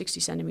 60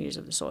 centimeters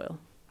of the soil.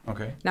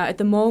 Okay. Now, at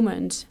the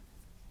moment,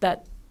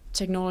 that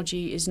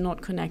technology is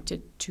not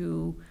connected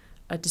to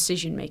a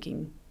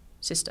decision-making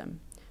system.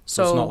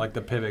 So it's not like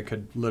the pivot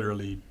could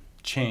literally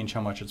change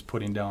how much it's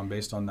putting down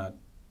based on that.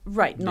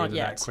 Right, not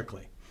yet. That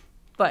quickly.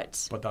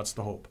 But that's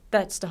the hope.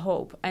 That's the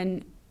hope.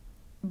 And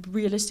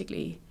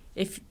realistically,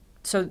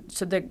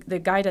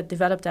 the guy that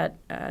developed that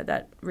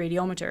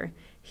radiometer,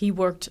 he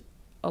worked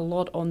a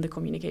lot on the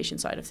communication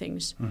side of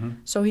things. Mm-hmm.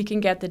 So he can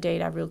get the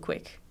data real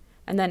quick.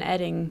 And then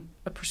adding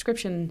a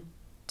prescription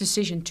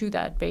decision to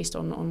that based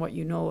on what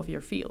you know of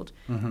your field,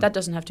 mm-hmm. that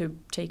doesn't have to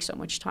take so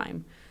much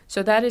time.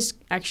 So that is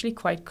actually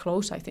quite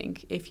close, I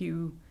think, if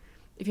you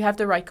have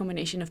the right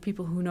combination of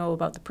people who know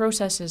about the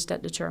processes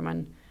that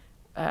determine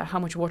how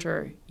much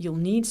water you'll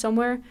need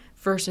somewhere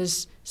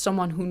versus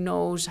someone who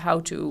knows how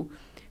to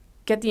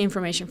get the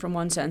information from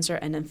one sensor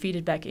and then feed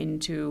it back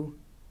into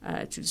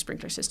to the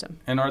sprinkler system.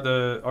 And are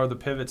the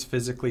pivots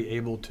physically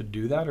able to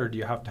do that, or do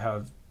you have to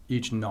have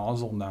each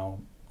nozzle now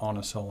on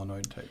a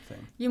solenoid type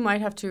thing? You might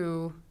have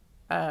to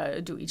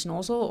do each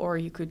nozzle, or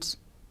you could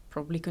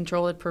probably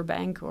control it per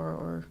bank,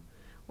 or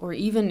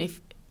even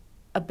if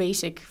a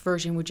basic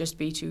version would just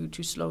be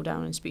to slow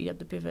down and speed up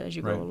the pivot as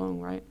you go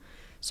along, right?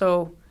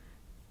 So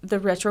the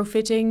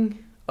retrofitting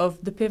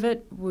of the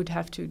pivot would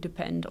have to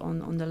depend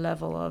on the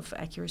level of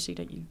accuracy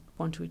that you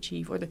want to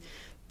achieve, or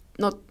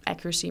not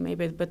accuracy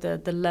maybe, but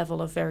the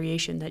level of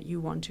variation that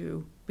you want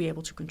to be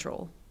able to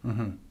control.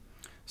 Mm-hmm.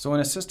 So in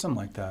a system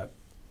like that,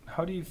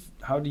 how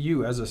do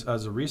you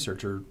as a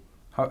researcher,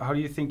 how do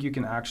you think you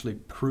can actually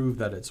prove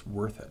that it's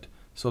worth it?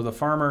 So the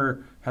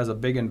farmer has a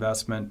big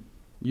investment.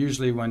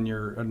 Usually when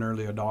you're an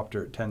early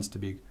adopter, it tends to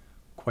be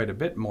quite a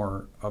bit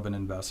more of an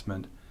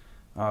investment.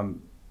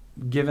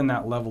 Given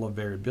that level of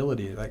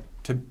variability, like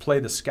to play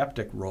the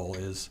skeptic role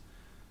is,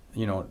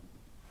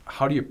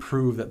 how do you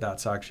prove that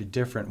that's actually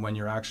different when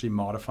you're actually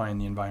modifying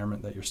the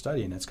environment that you're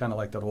studying? It's kind of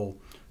like that whole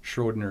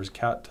Schrodinger's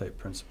cat type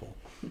principle.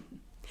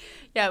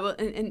 Yeah, well,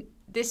 and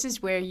this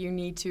is where you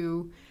need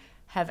to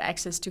have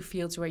access to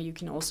fields where you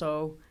can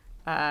also,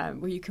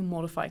 where you can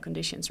modify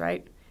conditions,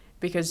 right?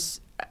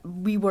 Because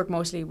we work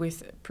mostly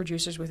with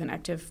producers with an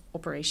active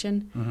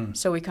operation. Mm-hmm.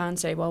 So we can't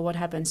say, well, what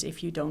happens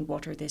if you don't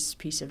water this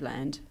piece of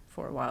land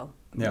for a while?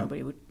 Yeah.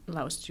 Nobody would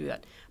allow us to do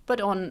that. But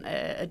on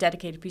a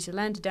dedicated piece of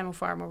land, a demo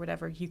farm or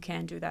whatever, you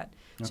can do that.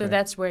 Okay. So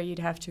that's where you'd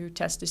have to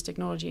test this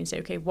technology and say,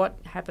 okay, what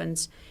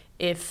happens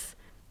if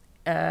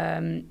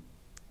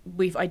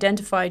we've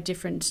identified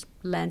different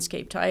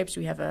landscape types?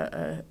 We have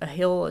a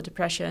hill, a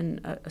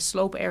depression, a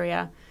slope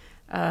area.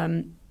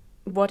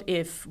 What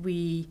if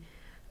we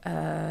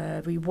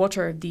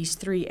water these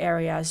three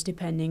areas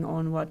depending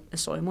on what a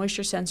soil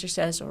moisture sensor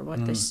says or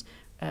what this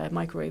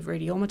microwave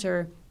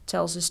radiometer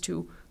tells us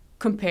to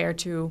compare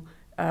to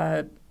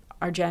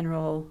our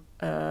general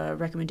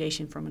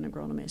recommendation from an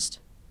agronomist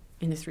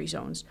in the three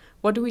zones?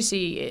 What do we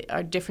see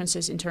are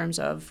differences in terms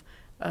of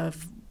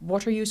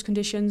water use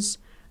conditions?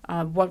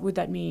 What would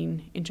that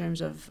mean in terms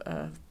of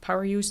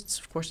power use? It's,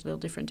 of course, a little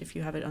different if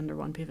you have it under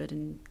one pivot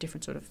in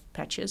different sort of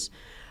patches.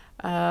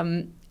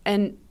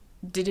 And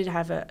did it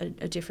have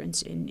a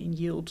difference in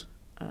yield,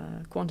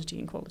 quantity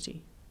and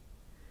quality?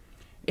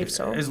 If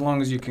so. As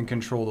long as you can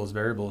control those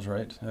variables,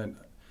 right? And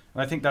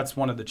I think that's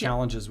one of the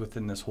challenges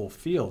within this whole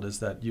field is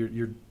that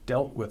you're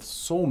dealt with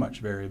so much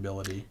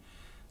variability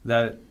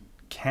that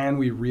can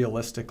we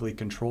realistically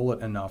control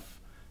it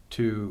enough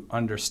to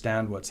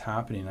understand what's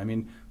happening? I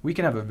mean, we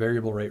can have a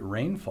variable rate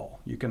rainfall.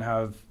 You can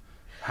have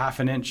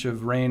half an inch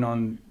of rain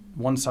on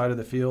one side of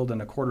the field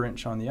and a quarter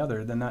inch on the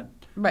other. Then that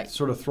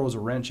sort of throws a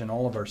wrench in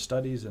all of our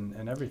studies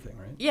and everything,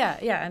 right? Yeah,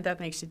 and that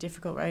makes it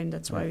difficult, right? And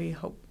that's why we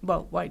hope,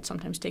 why it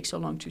sometimes takes so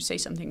long to say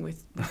something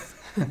with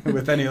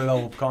with any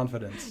level of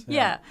confidence.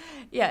 Yeah,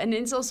 and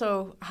it's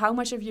also how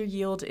much of your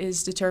yield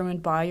is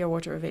determined by your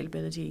water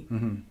availability.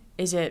 Mm-hmm.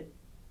 Is it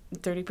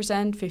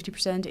 30%,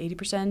 50%,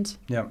 80%?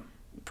 Yeah.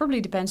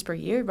 Probably depends per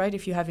year, right?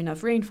 If you have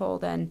enough rainfall,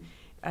 then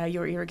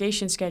your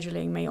irrigation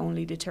scheduling may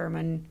only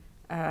determine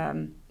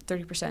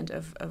 30%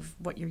 of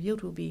what your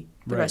yield will be.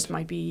 The rest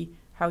might be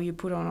how you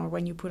put on or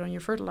when you put on your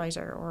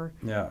fertilizer, or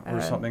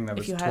something that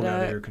was totally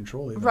out of your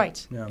control. Even.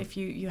 Right. Yeah. If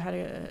you had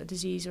a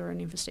disease or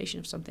an infestation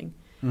of something.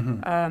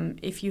 Mm-hmm.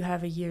 If you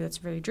have a year that's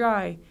very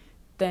dry,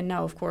 then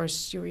now of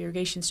course your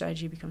irrigation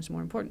strategy becomes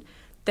more important.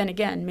 Then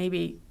again,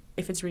 maybe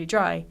if it's really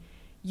dry,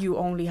 you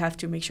only have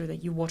to make sure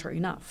that you water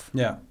enough.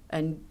 Yeah.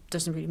 And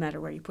doesn't really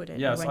matter where you put it.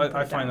 Yes,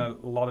 I find that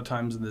a lot of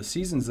times in the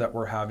seasons that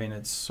we're having,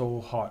 it's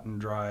so hot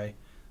and dry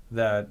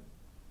that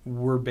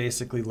we're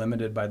basically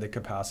limited by the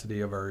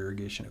capacity of our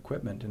irrigation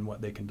equipment and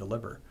what they can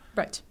deliver.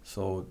 Right.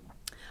 So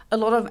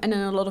in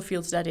a lot of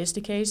fields that is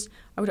the case.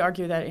 I would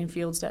argue that in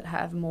fields that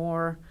have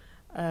more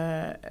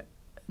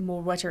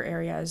wetter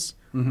areas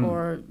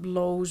or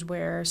lows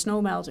where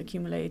snow melt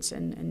accumulates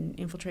and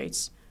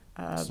infiltrates.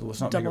 So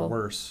let's not make it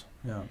worse.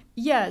 Yeah.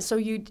 Yeah. So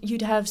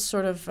you'd have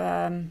sort of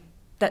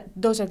that.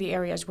 Those are the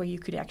areas where you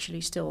could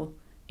actually still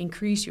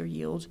increase your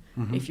yield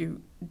if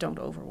you don't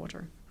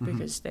overwater.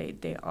 because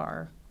they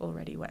are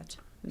already wet.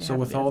 So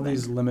with all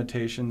these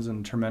limitations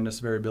and tremendous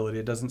variability,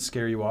 it doesn't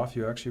scare you off?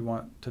 You actually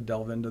want to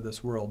delve into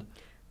this world?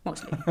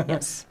 Mostly,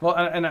 yes. Well,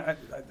 and I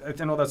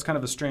know that's kind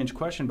of a strange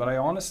question, but I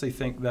honestly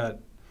think that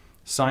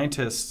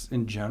scientists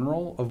in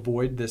general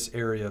avoid this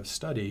area of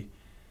study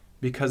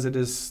because it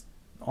is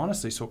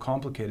honestly so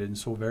complicated and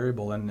so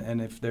variable.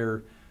 And if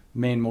their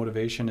main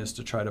motivation is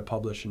to try to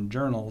publish in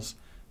journals,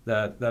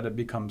 that it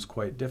becomes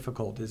quite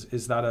difficult.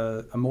 Is that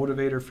a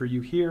motivator for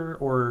you here,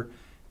 or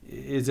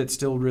is it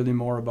still really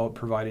more about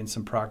providing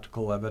some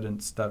practical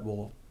evidence that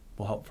will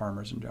help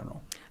farmers in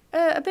general?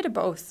 A bit of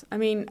both. I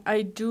mean,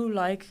 I do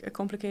like a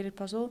complicated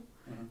puzzle.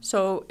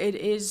 So it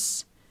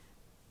is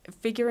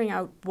figuring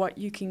out what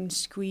you can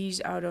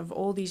squeeze out of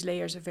all these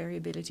layers of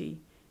variability.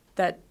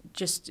 That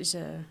just is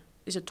a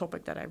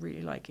topic that I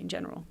really like in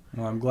general.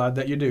 Well, I'm glad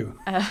that you do.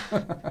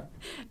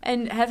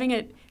 And having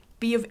it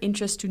be of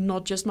interest to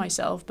not just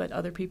myself, but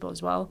other people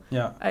as well.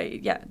 Yeah.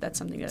 That's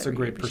something that it's I a really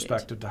great appreciate.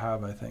 Perspective to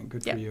have, I think.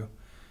 Good for you.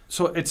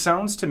 So it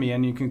sounds to me,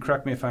 and you can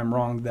correct me if I'm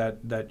wrong,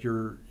 that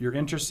you're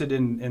interested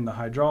in the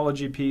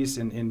hydrology piece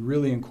and in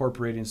really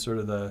incorporating sort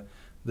of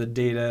the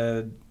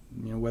data,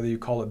 whether you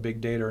call it big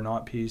data or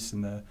not piece,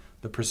 and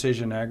the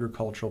precision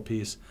agricultural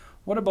piece.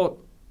 What about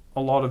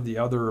a lot of the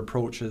other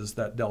approaches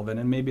that delve in?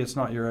 And maybe it's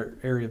not your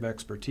area of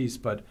expertise,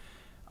 but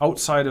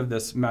outside of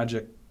this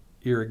magic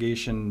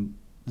irrigation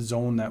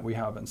zone that we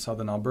have in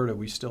southern Alberta,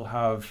 we still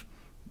have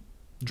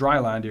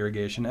dryland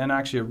irrigation, and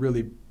actually a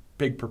really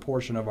big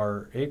proportion of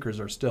our acres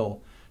are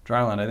still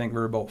dryland. I think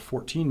we're about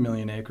 14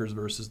 million acres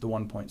versus the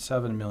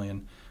 1.7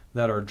 million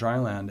that are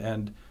dryland.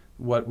 And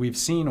what we've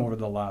seen over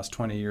the last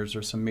 20 years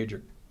are some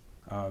major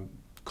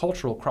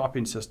cultural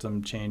cropping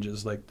system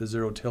changes, like the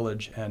zero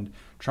tillage, and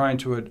trying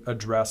to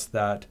address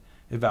that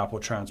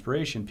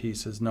evapotranspiration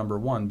piece is number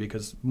one,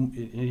 because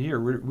here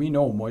we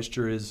know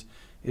moisture is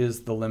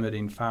the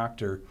limiting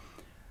factor.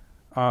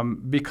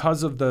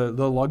 Because of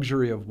the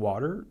luxury of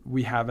water,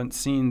 we haven't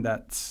seen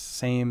that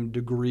same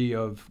degree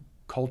of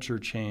culture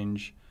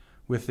change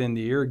within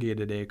the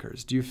irrigated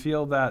acres. Do you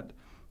feel that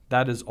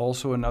is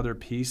also another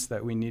piece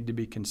that we need to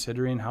be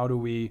considering? How do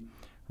we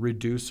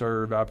reduce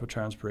our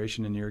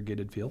evapotranspiration in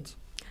irrigated fields?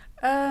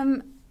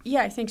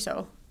 Yeah, I think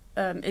so.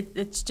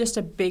 It's just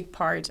a big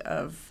part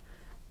of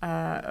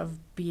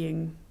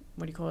being,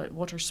 what do you call it,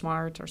 water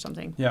smart or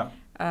something. Yeah.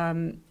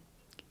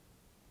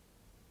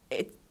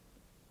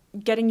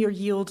 Getting your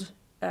yield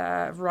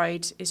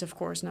right is, of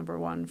course, number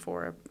one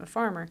for a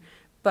farmer.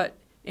 But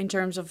in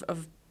terms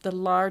of the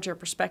larger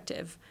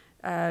perspective,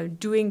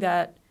 doing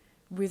that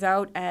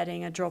without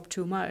adding a drop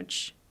too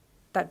much,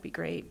 that'd be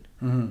great.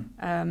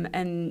 Mm-hmm.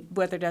 And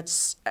whether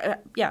that's,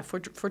 for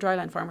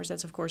dryland farmers,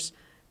 that's, of course,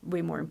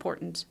 way more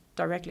important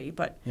directly.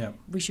 But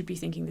we should be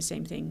thinking the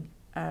same thing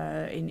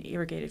in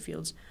irrigated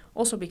fields.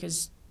 Also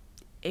because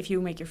if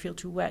you make your field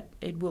too wet,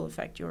 it will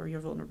affect your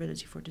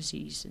vulnerability for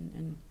disease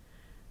and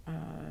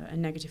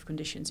negative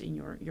conditions in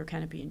your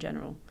canopy in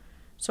general.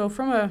 So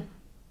from a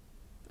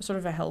sort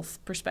of a health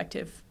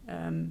perspective,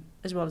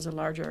 as well as a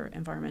larger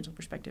environmental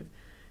perspective,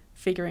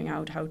 figuring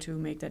out how to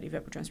make that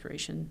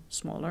evapotranspiration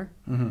smaller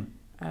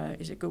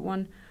is a good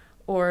one.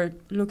 Or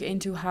look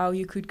into how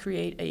you could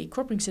create a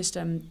cropping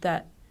system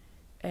that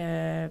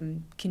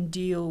can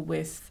deal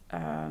with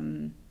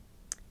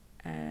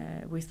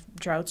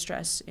drought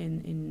stress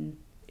in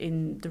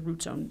the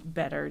root zone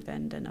better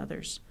than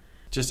others.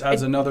 Just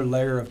adds another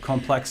layer of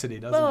complexity,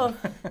 doesn't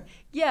it?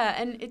 Yeah,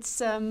 and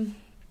it's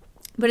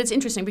but it's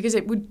interesting because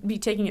it would be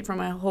taking it from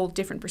a whole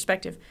different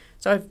perspective.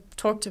 So I've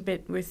talked a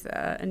bit with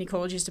an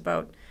ecologist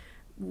about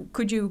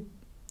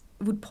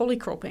would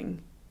polycropping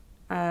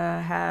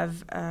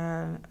have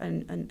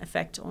an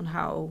effect on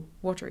how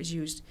water is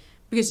used?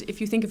 Because if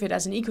you think of it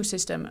as an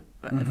ecosystem,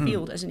 a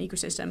field as an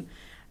ecosystem,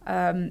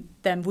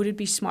 then would it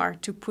be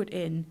smart to put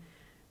in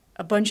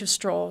a bunch of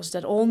straws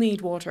that all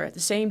need water at the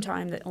same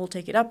time, that all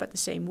take it up at the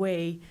same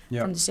way,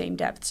 from the same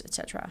depths,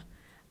 etc.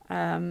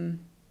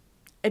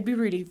 It'd be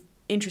really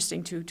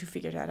interesting to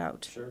figure that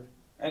out. Sure.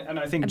 And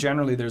I think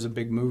generally there's a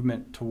big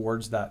movement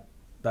towards that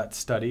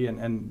study,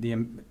 and the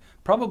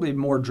probably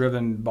more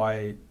driven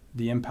by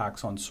the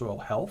impacts on soil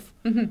health.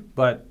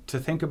 But to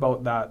think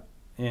about that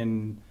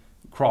in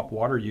crop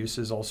water use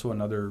is also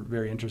another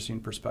very interesting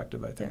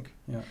perspective, I think.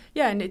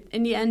 Yeah, and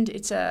in the end,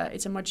 it's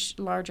a much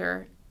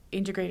larger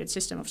integrated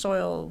system of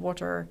soil,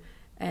 water,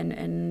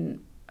 and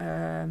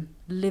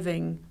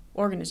living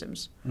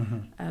organisms.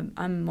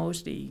 I'm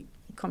mostly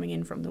coming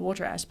in from the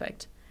water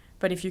aspect,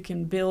 but if you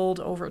can build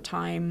over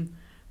time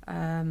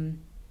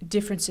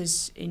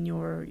differences in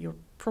your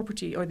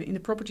property, or in the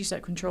properties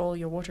that control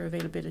your water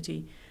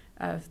availability,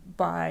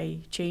 by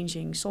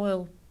changing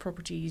soil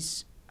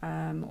properties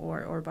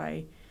or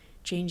by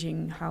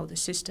changing how the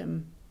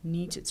system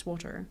needs its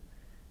water,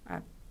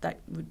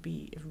 that would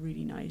be a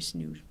really nice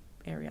new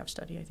area of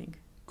study, I think.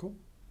 Cool.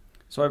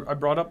 So I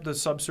brought up the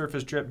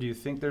subsurface drip. Do you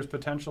think there's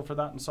potential for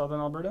that in southern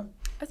Alberta?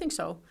 I think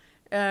so.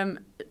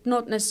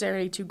 Not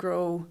necessarily to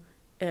grow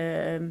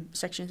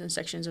sections and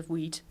sections of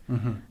wheat,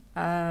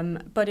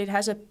 but it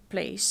has a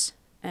place.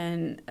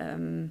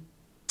 And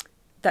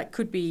that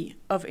could be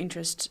of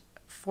interest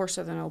for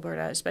southern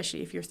Alberta,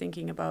 especially if you're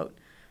thinking about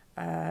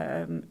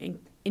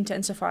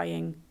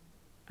intensifying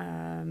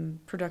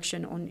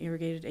production on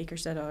irrigated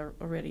acres that are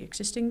already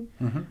existing,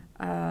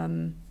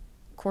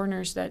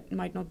 corners that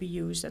might not be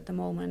used at the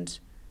moment,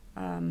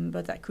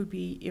 but that could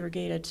be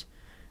irrigated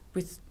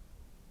with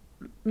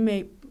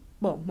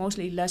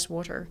mostly less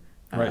water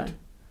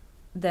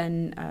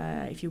than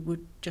if you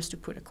would just to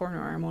put a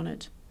corner arm on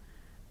it.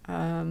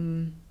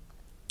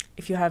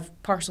 If you have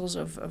parcels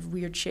of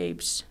weird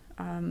shapes,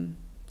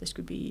 this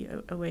could be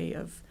a way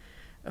of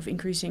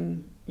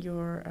increasing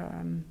your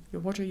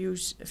water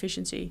use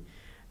efficiency,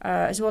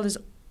 as well as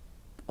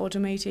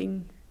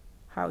automating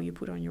how you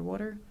put on your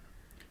water.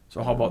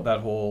 So how about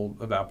that whole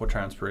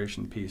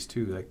evapotranspiration piece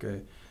too? Like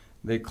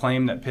they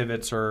claim that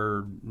pivots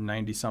are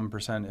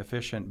 90-some%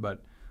 efficient,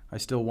 but I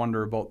still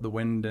wonder about the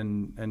wind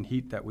and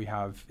heat that we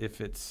have,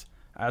 if it's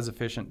as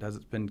efficient as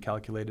it's been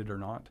calculated or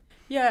not.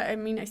 Yeah, I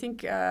mean, I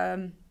think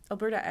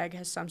Alberta Ag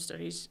has some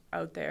studies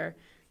out there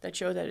that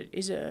show that it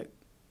is a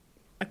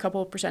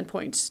couple of percent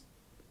points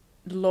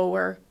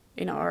lower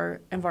in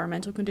our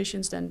environmental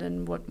conditions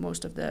than what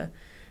most of the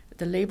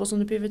labels on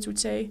the pivots would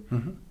say,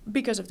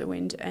 because of the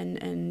wind.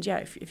 And yeah,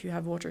 if you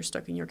have water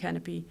stuck in your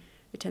canopy,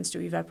 it tends to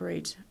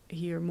evaporate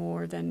here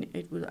more than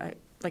it will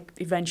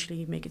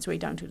eventually make its way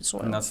down to the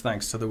soil. And that's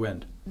thanks to the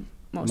wind.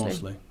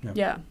 Mostly.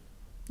 Yeah.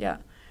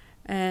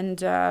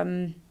 And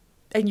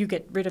you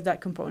get rid of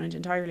that component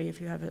entirely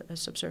if you have a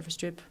subsurface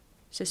drip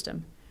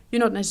system. You're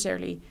not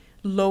necessarily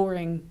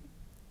lowering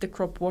the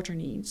crop water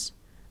needs,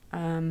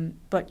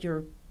 but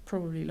you're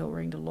probably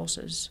lowering the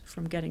losses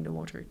from getting the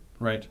water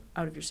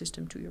out of your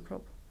system to your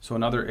crop. So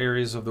in other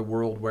areas of the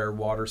world where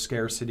water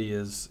scarcity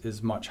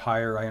is much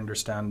higher, I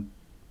understand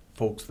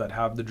folks that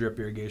have the drip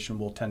irrigation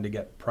will tend to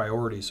get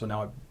priority. So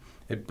now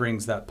it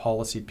brings that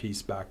policy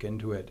piece back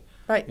into it.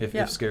 Right.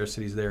 If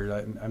scarcity is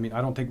there. I mean,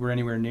 I don't think we're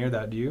anywhere near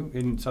that. Do you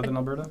in southern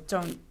Alberta?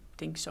 Don't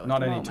think so.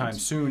 Not anytime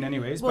soon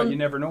anyways, but you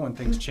never know when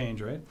things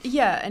change, right?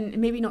 Yeah, and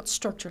maybe not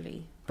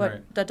structurally.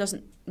 But that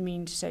doesn't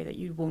mean to say that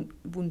you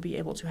wouldn't be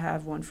able to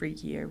have one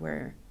freak year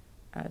where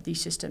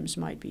these systems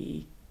might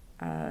be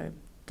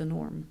the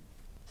norm.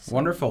 So.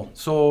 Wonderful.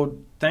 So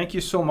thank you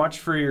so much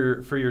for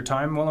your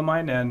time,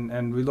 Willejmin,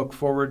 and we look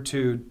forward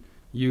to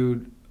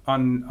you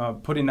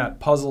on putting that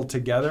puzzle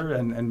together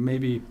and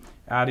maybe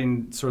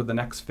adding sort of the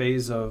next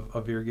phase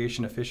of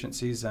irrigation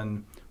efficiencies,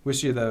 and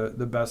wish you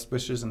the best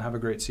wishes and have a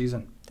great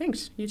season.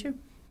 Thanks. You too.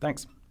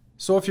 Thanks.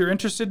 So if you're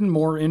interested in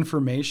more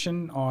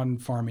information on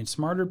Farming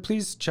Smarter,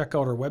 please check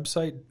out our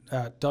website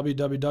at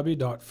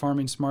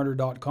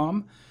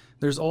www.farmingsmarter.com.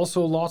 There's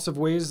also lots of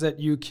ways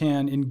that you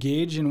can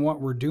engage in what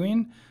we're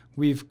doing.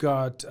 We've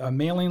got a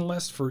mailing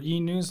list for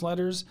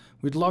e-newsletters.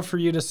 We'd love for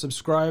you to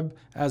subscribe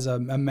as a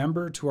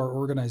member to our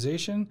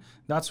organization.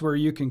 That's where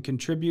you can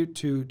contribute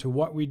to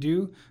what we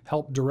do,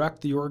 help direct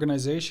the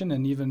organization,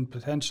 and even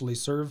potentially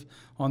serve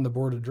on the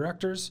board of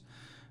directors.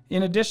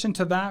 In addition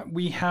to that,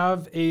 we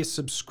have a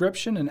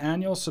subscription, an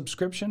annual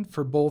subscription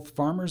for both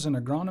farmers and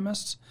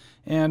agronomists.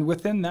 And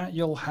within that,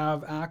 you'll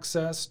have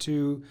access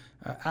to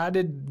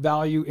added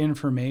value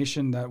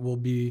information that will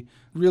be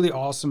really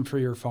awesome for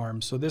your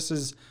farm. So this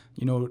is,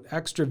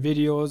 extra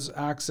videos,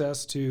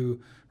 access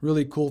to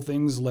really cool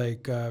things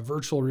like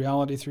virtual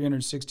reality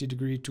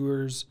 360-degree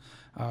tours,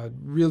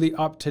 really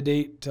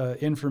up-to-date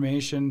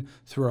information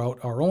throughout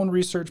our own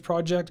research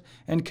project,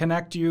 and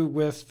connect you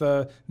with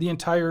the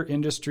entire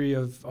industry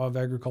of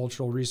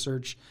agricultural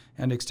research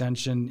and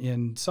extension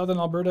in southern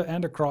Alberta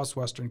and across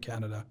Western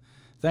Canada.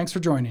 Thanks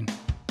for joining.